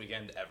whitest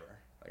weekend ever.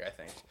 Like, I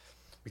think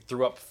we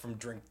threw up from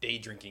day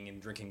drinking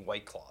and drinking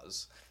White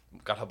Claws.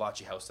 Got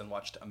hibachi house and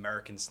watched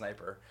American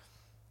Sniper,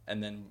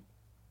 and then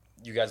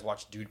you guys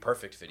watched Dude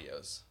Perfect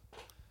videos.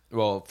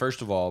 Well,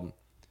 first of all,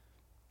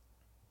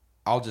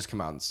 I'll just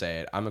come out and say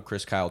it. I'm a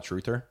Chris Kyle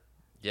truther.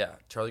 Yeah,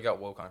 Charlie got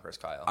woke on Chris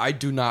Kyle. I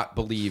do not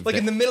believe Like that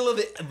in the middle of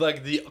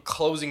the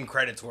closing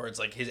credits where it's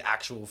like his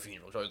actual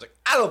funeral. Charlie's like,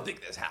 I don't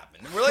think this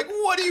happened. And we're like,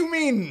 what do you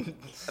mean?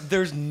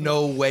 there's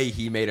no way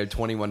he made a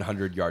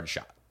 2,100 yard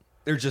shot.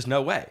 There's just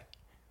no way.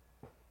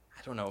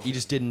 I don't know. He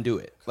just didn't do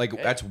it. Like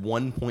Okay. that's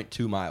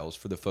 1.2 miles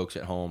for the folks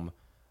at home.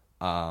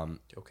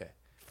 Okay.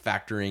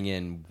 Factoring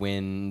in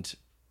wind,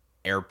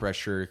 air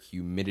pressure,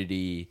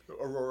 humidity.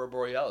 Aurora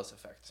Borealis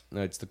effect.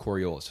 No, it's the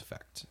Coriolis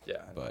effect. Yeah,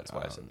 But, that's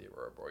why I said the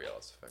Aurora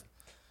Borealis effect.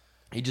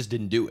 He just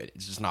didn't do it.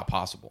 It's just not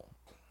possible.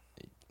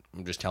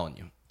 I'm just telling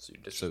you. So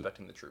you're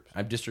disrespecting the troops.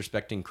 I'm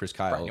disrespecting Chris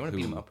Kyle. Brian, you want to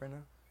who- beat him up right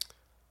now?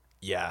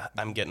 Yeah,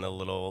 I'm getting a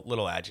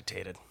little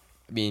agitated.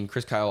 I mean,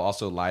 Chris Kyle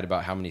also lied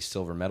about how many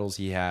silver medals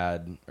he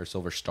had or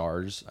silver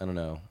stars. I don't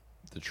know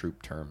the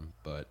troop term,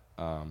 but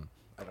I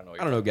don't know. I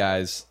don't know,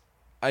 guys.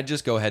 I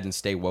just go ahead and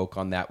stay woke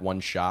on that one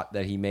shot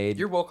that he made.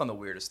 You're woke on the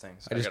weirdest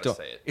things. I just gotta don't.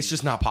 say it. It's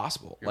just not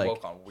possible. You're Like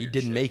woke on he weird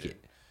didn't shit, make dude.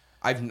 it.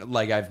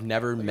 I've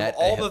never met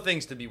all a hill, the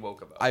things to be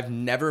woke about. I've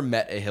never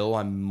met a hill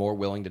I'm more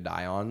willing to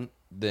die on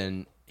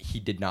than he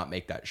did not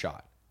make that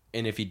shot.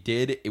 And if he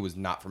did, it was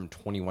not from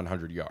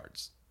 2,100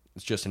 yards.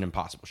 It's just an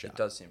impossible shot. It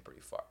does seem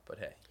pretty far, but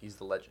hey, he's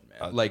the legend,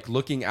 man. Like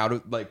looking out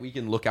of like we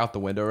can look out the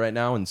window right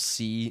now and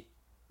see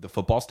the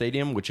football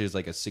stadium, which is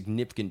like a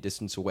significant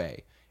distance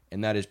away,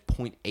 and that is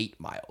 0.8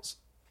 miles.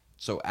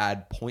 So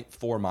add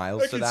 0.4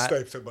 miles to that.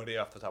 snipe somebody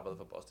off the top of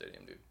the football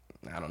stadium, dude.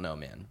 I don't know,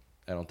 man.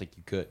 I don't think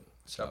you could.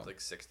 So Stopped like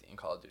 60 in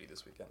Call of Duty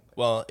this weekend.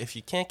 Well, if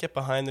you can't get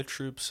behind the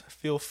troops,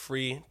 feel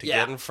free to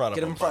get in front of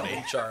Get them, in front buddy. of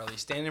him, Charlie.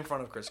 Stand in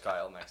front of Chris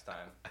Kyle next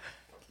time.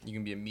 You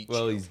can be a meat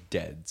well, shield. he's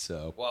dead.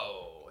 So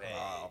Whoa, hey,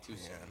 too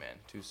soon, man.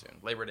 Too soon.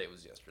 Labor Day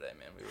was yesterday,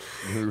 man.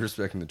 We were we're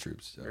respecting the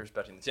troops. So.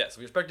 respecting this. Yes,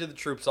 we respected the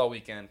troops all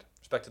weekend.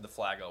 Respected the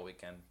flag all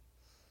weekend.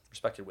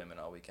 Respected women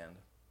all weekend.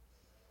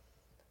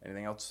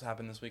 Anything else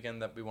happened this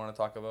weekend that we want to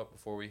talk about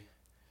before we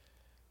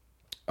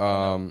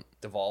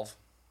devolve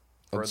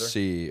further? Let's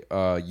see.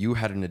 You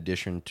had an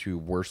addition to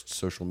worst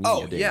social media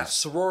Oh days. yeah,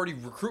 sorority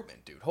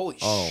recruitment, dude. Holy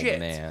Oh shit.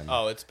 man.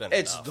 Oh, it's been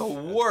It's enough. the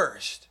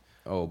worst.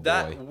 Oh boy.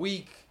 That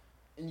week,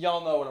 and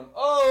y'all know what I'm.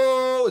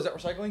 Oh, is that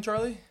recycling,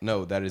 Charlie?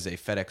 No, that is a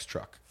FedEx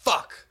truck.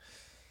 Fuck.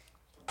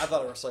 I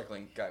thought a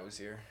recycling guy was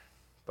here,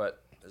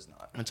 but there's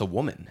not. It's a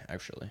woman,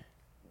 actually.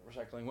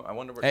 Recycling. I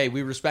wonder what. Hey,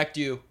 we respect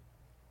you.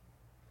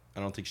 I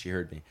don't think she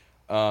heard me.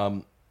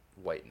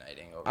 White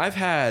knighting. Over I've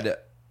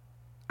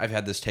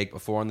had this take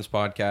before on this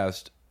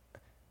podcast.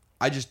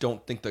 I just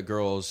don't think that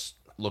girls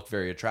look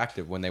very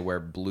attractive when they wear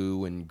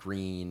blue and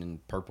green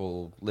and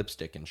purple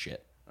lipstick and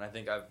shit. And I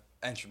think I've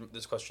answered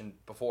this question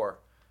before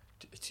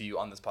to you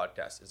on this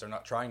podcast. Is they're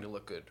not trying to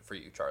look good for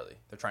you, Charlie.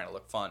 They're trying to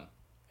look fun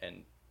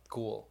and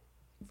cool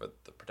for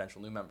the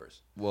potential new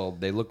members. Well,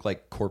 they look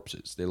like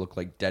corpses. They look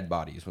like dead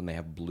bodies when they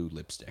have blue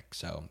lipstick.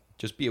 So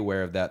just be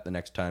aware of that the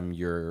next time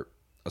you're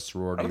a I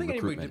sorority don't think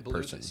anybody recruitment did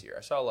blue person. this year.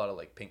 I saw a lot of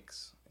like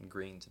pinks and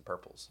greens and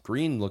purples.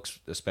 Green looks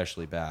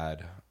especially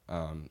bad.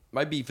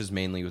 My beef is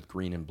mainly with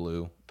green and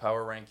blue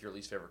Power rank your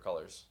least favorite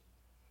colors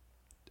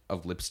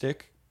of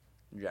lipstick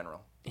in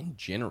general. in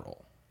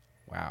general.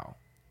 Wow.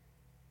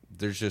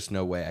 There's just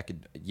no way I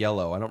could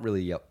yellow.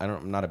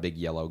 I'm not a big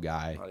yellow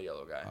guy. Not a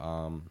yellow guy.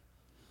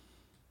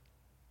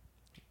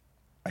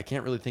 I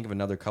can't really think of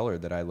another color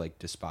that I like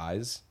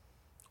despise.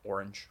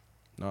 Orange.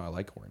 No, I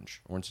like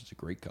orange. Orange is a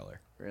great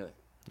color. Really?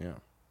 Yeah.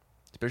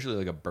 Especially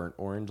like a burnt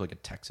orange, like a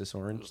Texas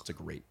orange. It's a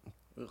great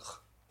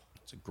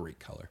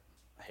color.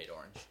 I hate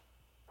orange.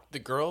 The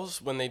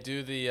girls, when they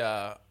do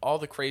the all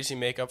the crazy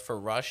makeup for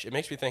Rush, it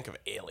makes me think of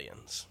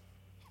aliens.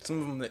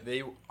 Some of them,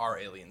 they are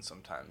aliens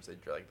sometimes.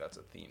 They're like, that's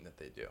a theme that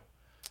they do.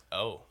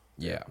 Oh.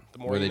 Yeah. The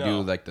more Where you they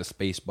know. do like the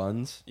space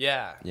buns.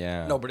 Yeah.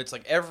 Yeah. No, but it's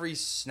like every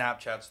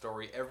Snapchat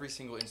story, every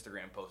single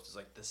Instagram post is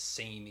like the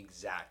same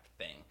exact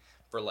thing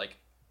for like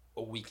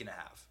a week and a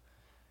half.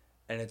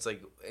 And it's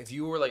like, if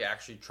you were like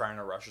actually trying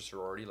to rush a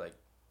sorority, like,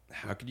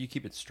 How could you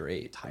keep it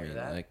straight? tired of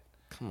that? Like,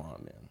 come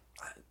on,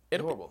 man.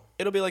 horrible.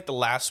 It'll be like the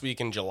last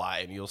week in July,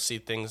 and you'll see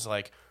things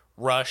like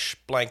Rush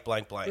blank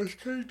blank blank.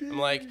 I'm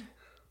like,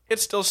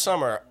 it's still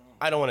summer.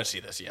 I don't want to see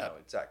this yet. No,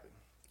 exactly.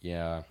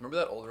 Yeah. Remember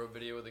that old road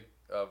video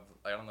of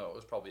I don't know, it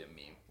was probably a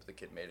meme. The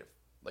kid made it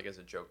like as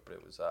a joke, but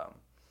it was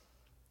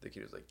the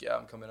kid was like, "Yeah,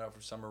 I'm coming out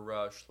for summer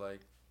rush." Like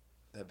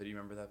that video.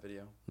 Remember that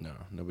video? No,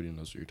 nobody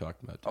knows what you're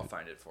talking about. I'll Dude.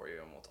 find it for you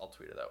and I'll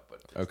tweet it out.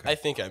 But Okay. I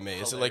think I may.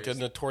 Is it like a Hilarious.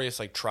 notorious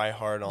like try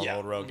hard on Yeah.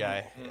 old road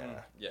guy?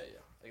 yeah.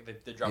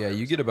 Like they dropped Yeah, it you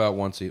every get about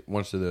once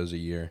of those a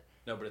year.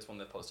 No, but it's one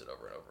that posted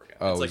over and over again.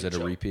 Oh, it's like is it a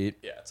joke. repeat?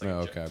 Yeah, it's like Oh,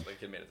 a joke. okay. It's like a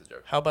kid made it a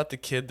joke. How about the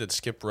kid that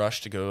skipped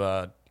rush to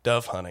go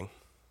dove hunting?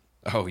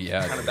 Oh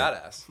yeah, Kind of dude.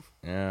 badass.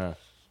 Yeah,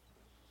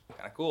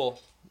 Kind of cool.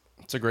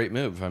 it's a great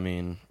move. I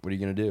mean, what are you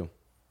gonna do?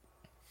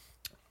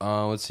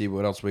 Let's see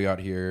what else we got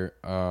here.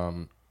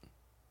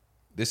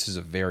 This is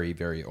a very,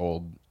 very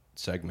old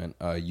segment.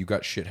 You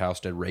got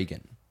shithoused at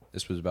Reagan.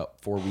 This was about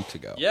 4 weeks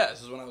ago. Yeah,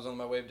 this is when I was on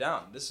my way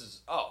down.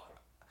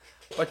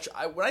 But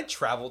when I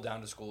travel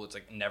down to school, it's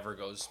like never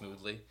goes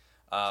smoothly.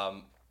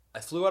 I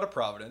flew out of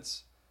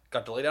Providence,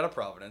 got delayed out of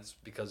Providence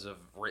because of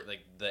like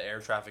the air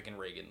traffic in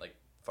Reagan. Like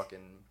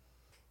fucking,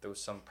 there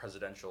was some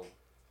presidential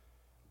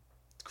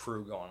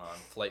crew going on,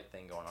 flight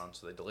thing going on,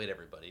 so they delayed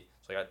everybody.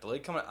 So I got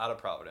delayed coming out of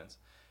Providence.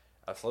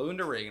 I flew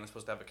into Reagan. I was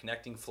supposed to have a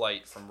connecting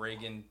flight from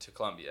Reagan to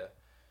Columbia.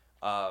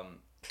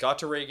 Got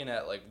to Reagan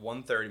at like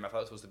 1:30. My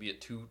flight was supposed to be at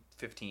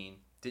 2:15.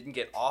 Didn't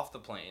get off the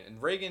plane.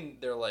 And Reagan,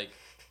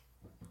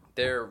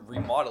 they're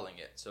remodeling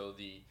it. So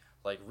the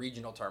like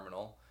regional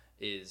terminal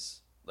is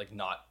like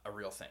not a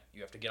real thing.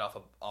 You have to get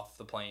off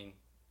the plane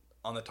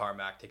on the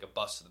tarmac, take a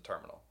bus to the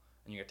terminal,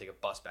 and you got to take a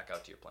bus back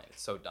out to your plane.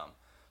 It's so dumb.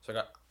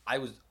 So I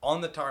was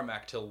on the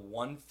tarmac till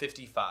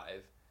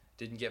 1:55.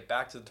 Didn't get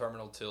back to the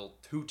terminal till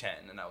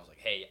 2:10, and I was like,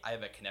 hey, I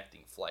have a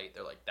connecting flight.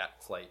 They're like,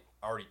 that flight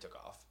already took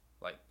off.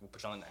 Like, we'll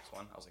put you on the next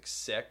one. I was like,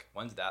 sick.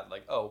 When's that?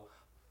 Like,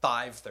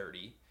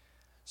 5:30.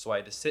 So I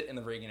had to sit in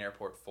the Reagan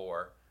airport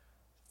for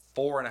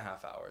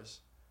 4.5 hours.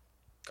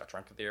 Got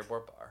drunk at the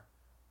airport bar.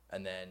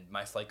 And then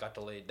my flight got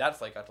delayed. That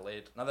flight got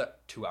delayed another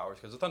 2 hours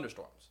because of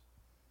thunderstorms.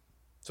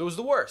 So it was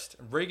the worst.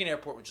 Reagan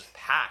airport was just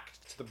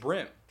packed to the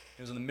brim.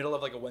 It was in the middle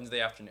of like a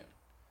Wednesday afternoon.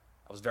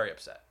 I was very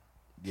upset.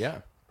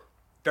 Yeah.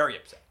 Very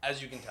upset,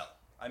 as you can tell.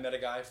 I met a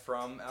guy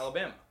from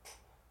Alabama.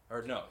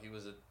 Or no, he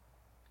was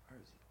where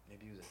is he?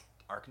 Maybe he was an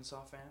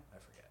Arkansas fan? I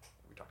forget.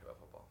 We talked about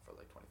football for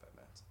like 25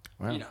 minutes.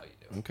 Wow. You know how you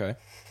do. Okay.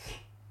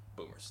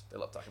 Boomers. They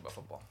love talking about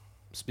football.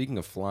 Speaking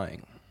of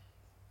flying,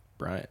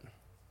 Brian, do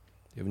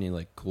you have any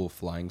like cool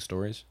flying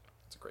stories?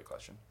 It's a great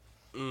question.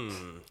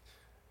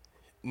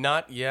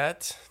 Not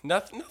yet.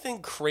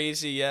 Nothing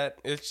crazy yet.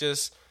 It's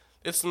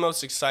the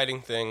most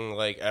exciting thing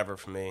like ever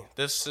for me.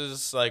 This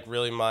is like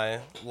really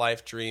my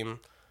life dream.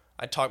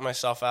 I talked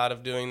myself out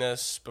of doing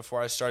this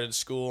before I started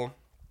school,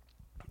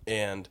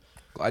 and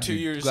Glad 2 you,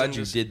 years glad into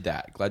you s- did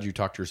that. Glad you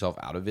talked yourself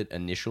out of it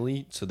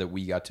initially so that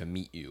we got to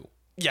meet you.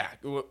 yeah.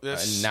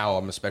 And now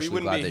I'm especially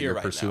wouldn't glad be that here you're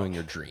right pursuing now.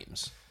 your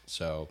dreams.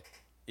 So,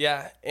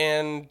 Yeah,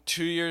 and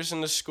 2 years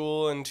into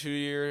school and 2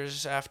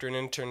 years after an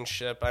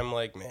internship, I'm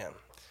like, man,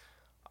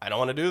 I don't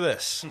want to do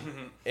this.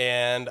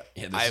 And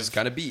yeah, this I've is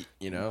kind of beat,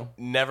 you know?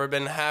 never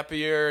been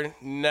happier,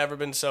 never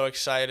been so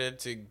excited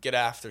to get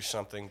after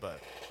something, but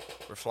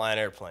we're flying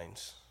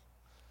airplanes.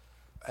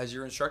 Has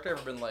your instructor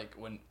ever been like,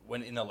 when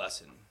in a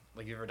lesson,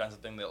 like you ever done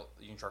something that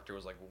the instructor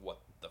was like, what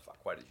the fuck?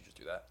 Why did you just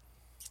do that?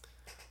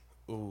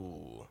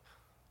 Ooh.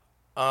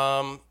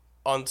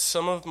 On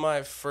some of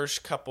my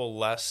first couple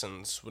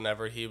lessons,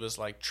 whenever he was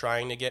like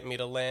trying to get me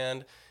to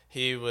land,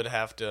 he would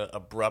have to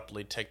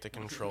abruptly take the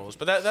controls.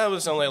 But that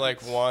was only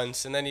like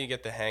once, and then you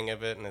get the hang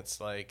of it, and it's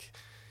like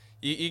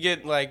you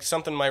get like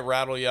something might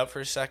rattle you up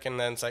for a second, and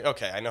then it's like,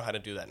 okay, I know how to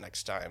do that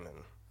next time.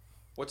 And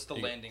What's the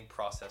landing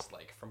process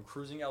like from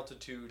cruising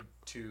altitude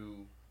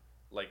to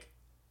like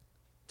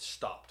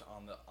stopped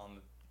on the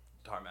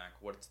tarmac?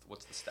 What's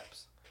the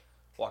steps?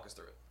 Walk us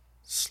through it.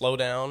 slow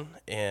down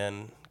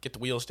and get the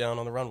wheels down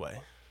on the runway.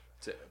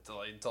 That's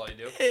all you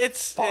do.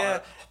 It's Fall, yeah,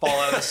 fall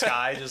out of the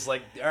sky, just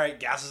like all right,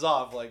 gas is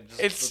off. Like It's-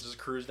 let's just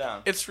cruise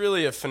down. it's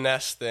really a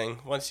finesse thing.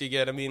 Once you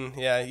get,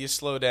 you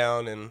slow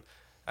down, and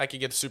I could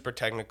get super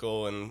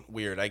technical and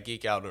weird. I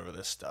geek out over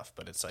this stuff,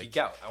 but it's like Geek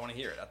out. I want to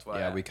hear it. That's why.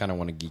 Yeah, we kind of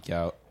want to geek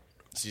out.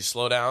 so you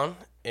slow down,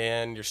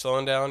 and you're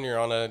slowing down. You're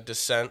on a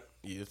descent.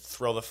 You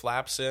throw the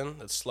flaps in.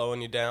 That's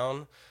slowing you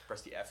down.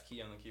 press the F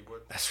key on the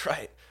keyboard. That's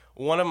right.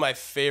 One of my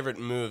favorite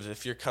moves,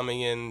 if you're coming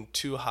in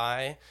too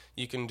high,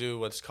 you can do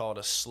what's called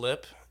a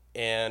slip,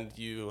 and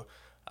you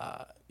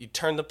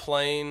turn the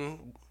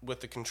plane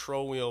with the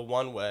control wheel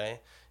one way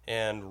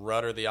and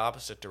rudder the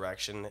opposite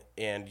direction,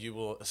 and you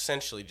will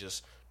essentially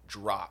just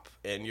drop.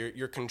 And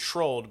you're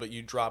controlled, but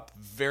you drop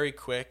very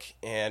quick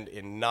and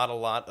in not a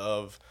lot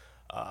of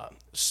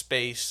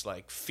space,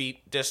 like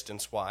feet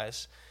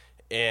distance-wise.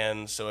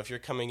 And so if you're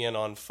coming in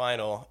on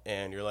final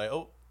and you're like,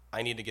 oh,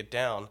 I need to get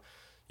down,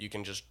 you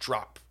can just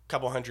drop a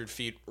couple 100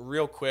 feet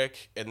real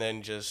quick and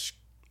then just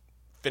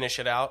finish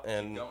it out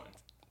and Going.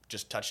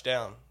 just touch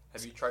down.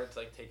 Have you tried to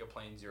like take a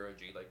plane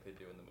 0G like they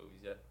do in the movies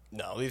yet?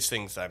 No, these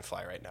things that I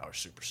fly right now are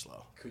super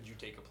slow. Could you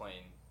take a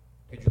plane?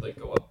 Could you like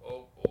go up?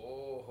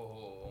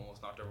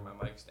 Almost knocked over my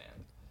mic stand.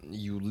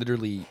 You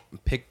literally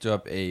picked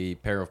up a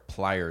pair of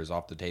pliers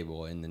off the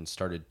table and then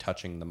started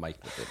touching the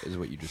mic with it, is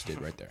what you just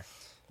did right there.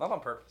 Not on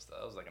purpose though.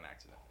 That was like an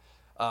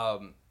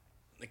accident.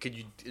 Could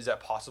you? Is that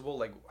possible?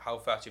 Like how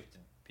fast you have to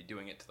be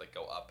doing it to like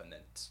go up and then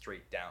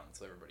straight down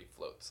so everybody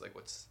floats? Like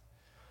what's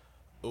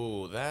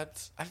Ooh,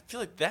 I feel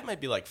like that might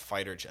be like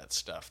fighter jet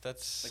stuff.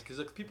 That's like because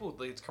like, people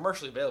like, it's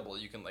commercially available.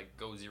 You can like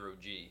go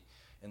 0G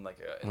in like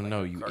a. Well, like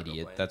no, a you cargo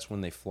idiot. plane. That's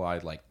when they fly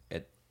like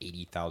at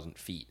 80,000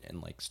 feet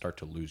and like start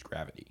to lose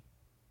gravity.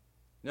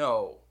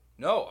 No,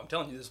 I'm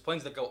telling you, there's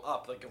planes that go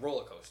up like a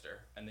roller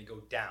coaster and they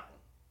go down.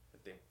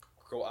 Like they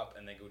go up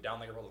and they go down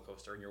like a roller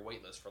coaster, and you're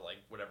weightless for like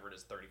whatever it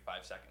is,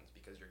 35 seconds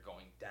because you're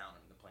going down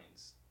and the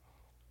plane's.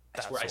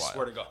 I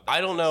swear to God.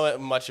 I don't know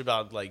much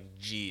about like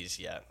G's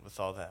yet with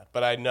all that,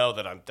 but I know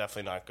that I'm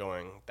definitely not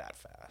going that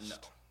fast. No,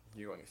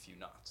 you're going a few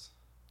knots.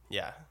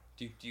 Yeah.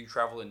 Do you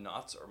travel in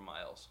knots or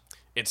miles?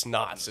 It's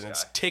knots, in and the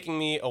it's sky. taking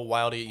me a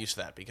while to get used to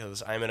that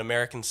because I'm an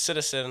American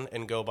citizen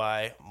and go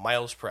by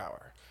miles per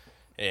hour.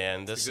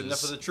 And this It's good is enough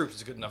for the troops.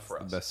 It's good enough for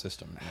us. The best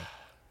system. Yeah.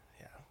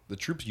 yeah, The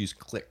troops use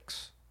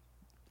clicks.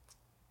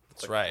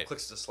 that's right.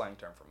 Clicks is a slang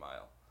term for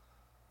mile.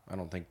 I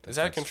don't think Is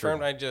that that's confirmed?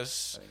 true. I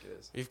just I think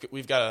it is.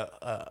 we've got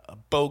a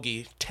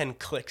bogey 10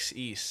 clicks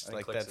east. I think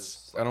Like clicks that's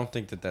is, I don't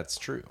think that that's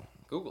true.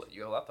 Google it.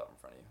 You got a laptop in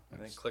front of you.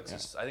 I think clicks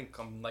is. I think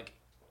I'm like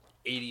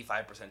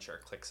 85% sure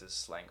clicks is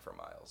slang for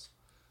miles.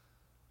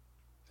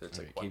 So it's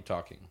Okay, like keep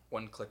talking.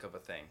 one click of a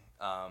thing.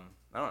 I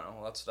don't know.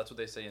 Well, that's what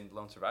they say in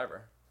Lone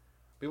Survivor.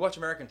 We watched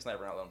American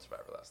Sniper, not Lone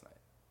Survivor, last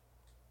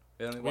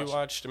night. we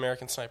watched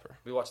American Sniper.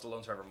 We watched the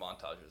Lone Survivor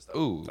montages, though.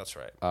 Ooh, That's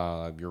right.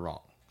 You're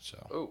wrong. So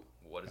Ooh,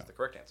 what is the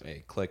correct answer?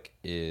 a click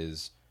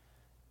is,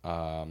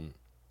 a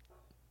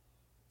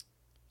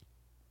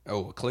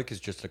click is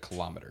just a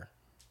kilometer.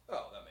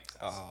 Oh, that makes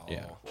sense. Oh,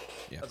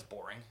 Yeah. That's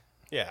boring.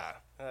 yeah.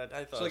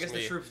 I thought. So I it guess was the gonna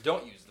be- troops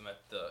don't use them at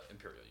the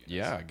Imperial units.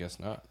 Yeah, I guess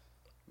not.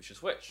 We should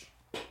switch.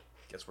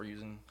 Guess we're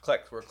using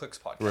clicks. We're a clicks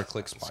podcast. We're a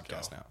clicks Let's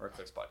podcast go. now. We're a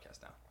clicks podcast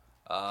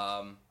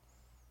now.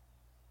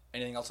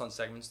 Anything else on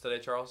segments today,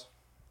 Charles?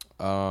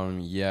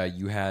 Yeah,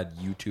 you had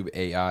YouTube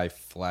AI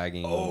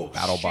flagging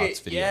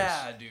BattleBots videos.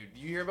 Yeah, dude.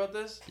 You hear about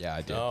this? Yeah,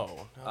 I did.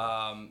 No.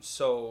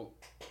 So,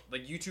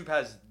 like, YouTube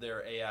has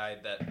their AI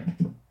that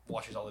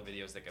watches all the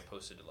videos that get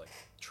posted to, like,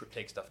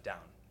 take stuff down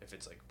if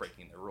it's, like,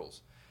 breaking their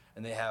rules.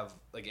 And they have,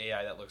 like,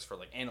 AI that looks for,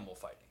 like, animal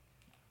fighting.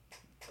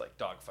 Like,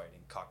 dog fighting,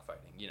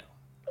 cockfighting, you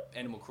know,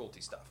 animal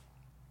cruelty stuff.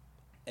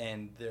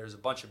 And there's a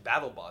bunch of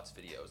BattleBots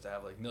videos that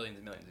have, like, millions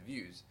and millions of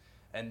views.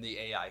 And the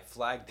AI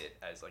flagged it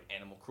as, like,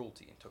 animal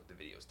cruelty and took the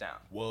videos down.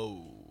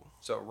 Whoa.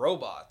 So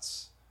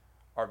robots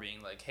are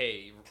being like,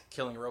 hey,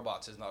 killing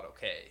robots is not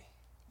okay.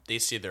 They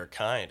see their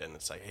kind, and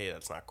it's like, hey,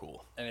 that's not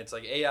cool. And it's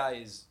like AI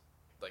is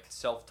like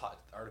self-taught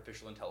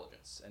artificial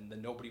intelligence, and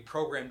then nobody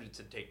programmed it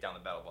to take down the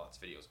BattleBots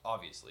videos.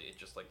 Obviously, it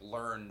just like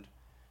learned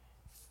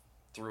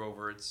through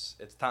over its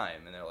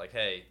time, and they're like,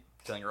 hey,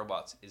 killing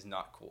robots is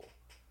not cool.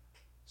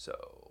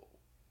 So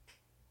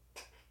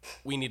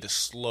We need to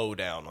slow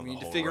down on we the need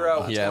to whole figure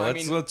robot. out. Yeah, I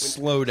let's mean,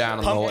 slow down on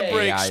the Pump whole the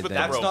brakes AI with thing. the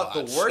that's not the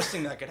robots. worst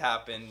thing that could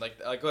happen.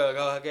 Like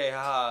okay,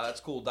 haha, that's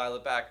cool, dial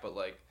it back. But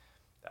like,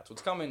 that's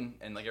what's coming,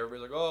 and like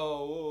everybody's like,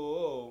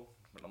 oh.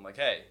 But I'm like,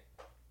 hey,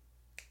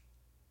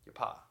 your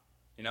pa,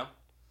 you know?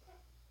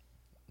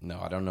 No,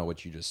 I don't know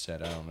what you just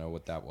said. I don't know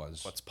what that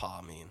was. What's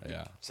paw mean?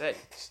 Yeah. Say,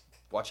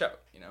 watch out,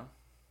 you know?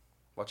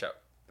 Watch out.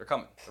 They're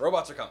coming. The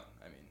robots are coming.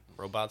 I mean,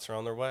 Robots are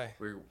on their way.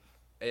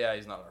 AI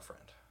is not our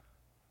friend.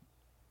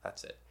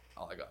 That's it.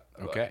 All I got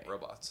about Okay.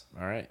 robots.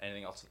 All right.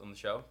 Anything else on the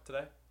show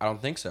today? I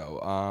don't think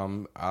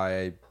so.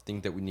 I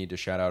think that we need to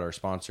shout out our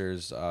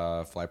sponsors,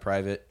 Fly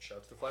Private. Shout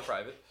out to the Fly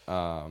Private.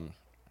 Um,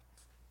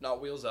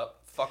 Not Wheels Up.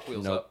 Fuck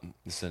Wheels nope, Up.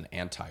 this is an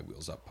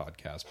anti-Wheels Up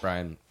podcast.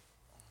 Brian,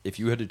 if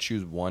you had to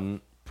choose one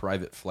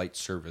private flight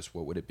service,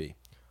 what would it be?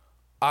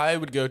 I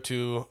would go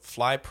to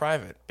Fly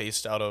Private,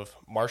 based out of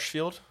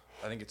Marshfield,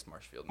 I think it's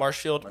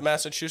Marshfield.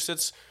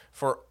 Massachusetts,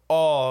 for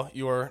all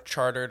your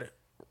chartered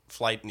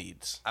flight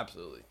needs.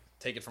 Absolutely.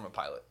 Take it from a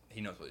pilot. He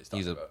knows what he's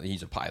talking about.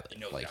 He's a pilot. He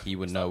knows Like exactly he what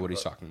would he's know talking what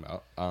he's about. talking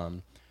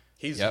about.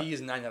 He Yep.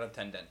 is 9 out of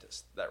 10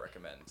 dentists that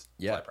recommend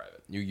Yeah. Fly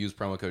Private. You use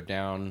promo code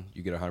down,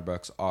 you get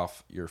 $100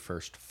 off your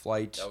first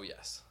flight. Oh,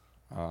 yes.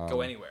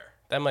 Go anywhere.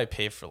 That might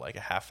pay for like a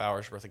half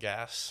hour's worth of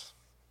gas.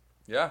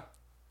 Yeah.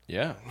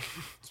 Yeah,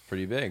 it's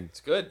pretty big.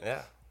 It's good.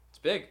 Yeah. It's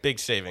big. Big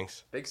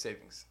savings. Big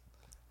savings.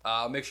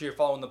 Make sure you're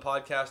following the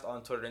podcast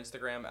on Twitter and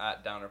Instagram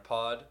at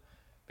DownerPod.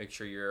 Make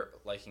sure you're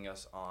liking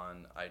us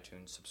on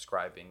iTunes,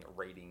 subscribing,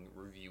 rating,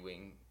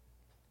 reviewing.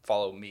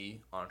 Follow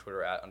me on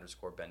Twitter at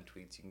 _Ben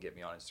Tweets. You can get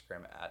me on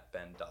Instagram at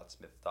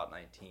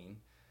ben.smith.19.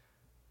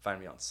 Find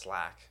me on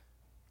Slack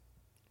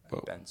Whoa.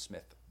 at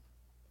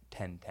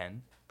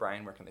bensmith1010.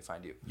 Brian, where can they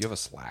find you? You have a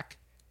Slack?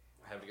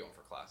 I have to go in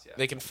for class, yeah.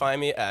 They can find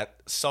me at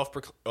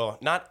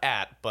not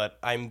at, but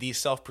I'm the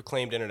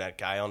self-proclaimed internet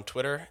guy on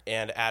Twitter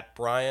and at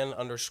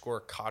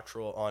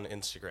Brian_Cottrell on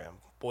Instagram.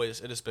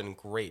 Boys, it has been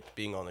great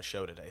being on the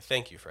show today.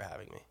 Thank you for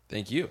having me.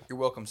 Thank you. You're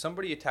welcome.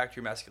 Somebody attacked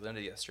your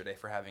masculinity yesterday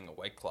for having a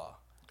White Claw.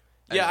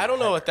 Yeah, I don't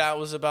know what that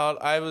was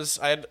about. I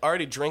had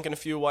already drinking a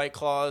few White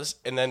Claws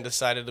and then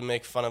decided to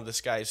make fun of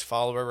this guy's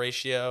follower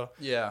ratio.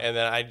 Yeah. And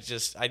then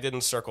I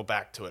didn't circle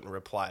back to it and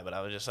reply, but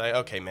I was just like,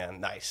 okay, man,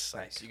 nice.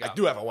 Nice. You I got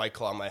do have a White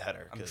Claw in my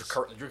header. I'm 'cause-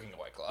 currently drinking a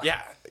White Claw.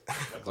 yeah.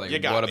 Like, You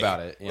got what me.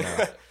 about it? You know.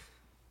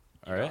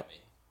 All right. Got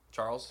me.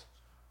 Charles,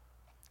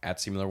 At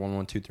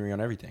Similar1123 on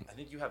everything. I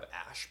think you have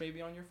ash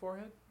maybe on your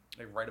forehead,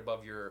 like right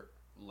above your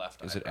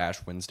left Is it eyebrow.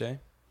 Ash Wednesday?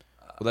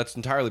 Well, that's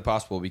entirely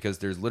possible because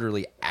there's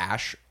literally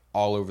ash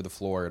all over the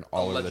floor and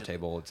all over the Allegedly.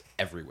 table. It's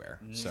everywhere.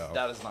 So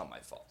That is not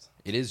my fault.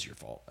 it is your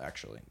fault,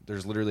 actually.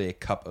 There's literally a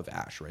cup of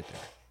ash right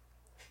there.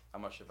 How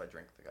much if I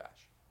drink the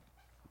ash?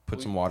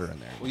 Put some water in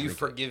there. and Will you drink it.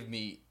 forgive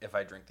me if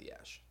I drink the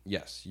ash?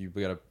 Yes, you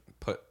gotta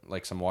put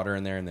like some water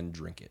in there and then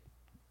drink it.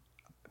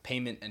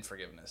 Payment and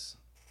forgiveness.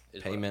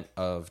 is what- Payment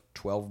of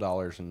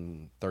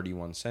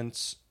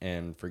 $12.31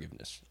 and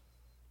forgiveness.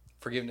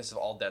 Forgiveness of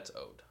all debts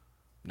owed.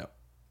 No,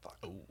 Fuck.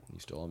 you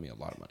still owe me a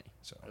lot of money.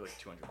 So Like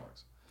 $200.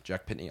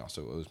 Jack Pitney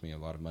also owes me a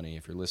lot of money.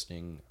 If you're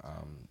listening,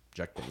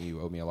 Jack Pitney, you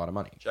owe me a lot of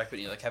money. Jack, but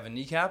you like having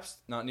kneecaps?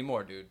 Not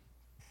anymore, dude.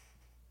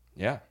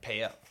 Yeah.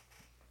 Pay up.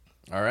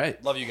 All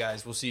right. Love you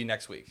guys. We'll see you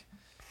next week.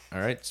 All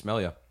right. Smell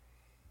ya.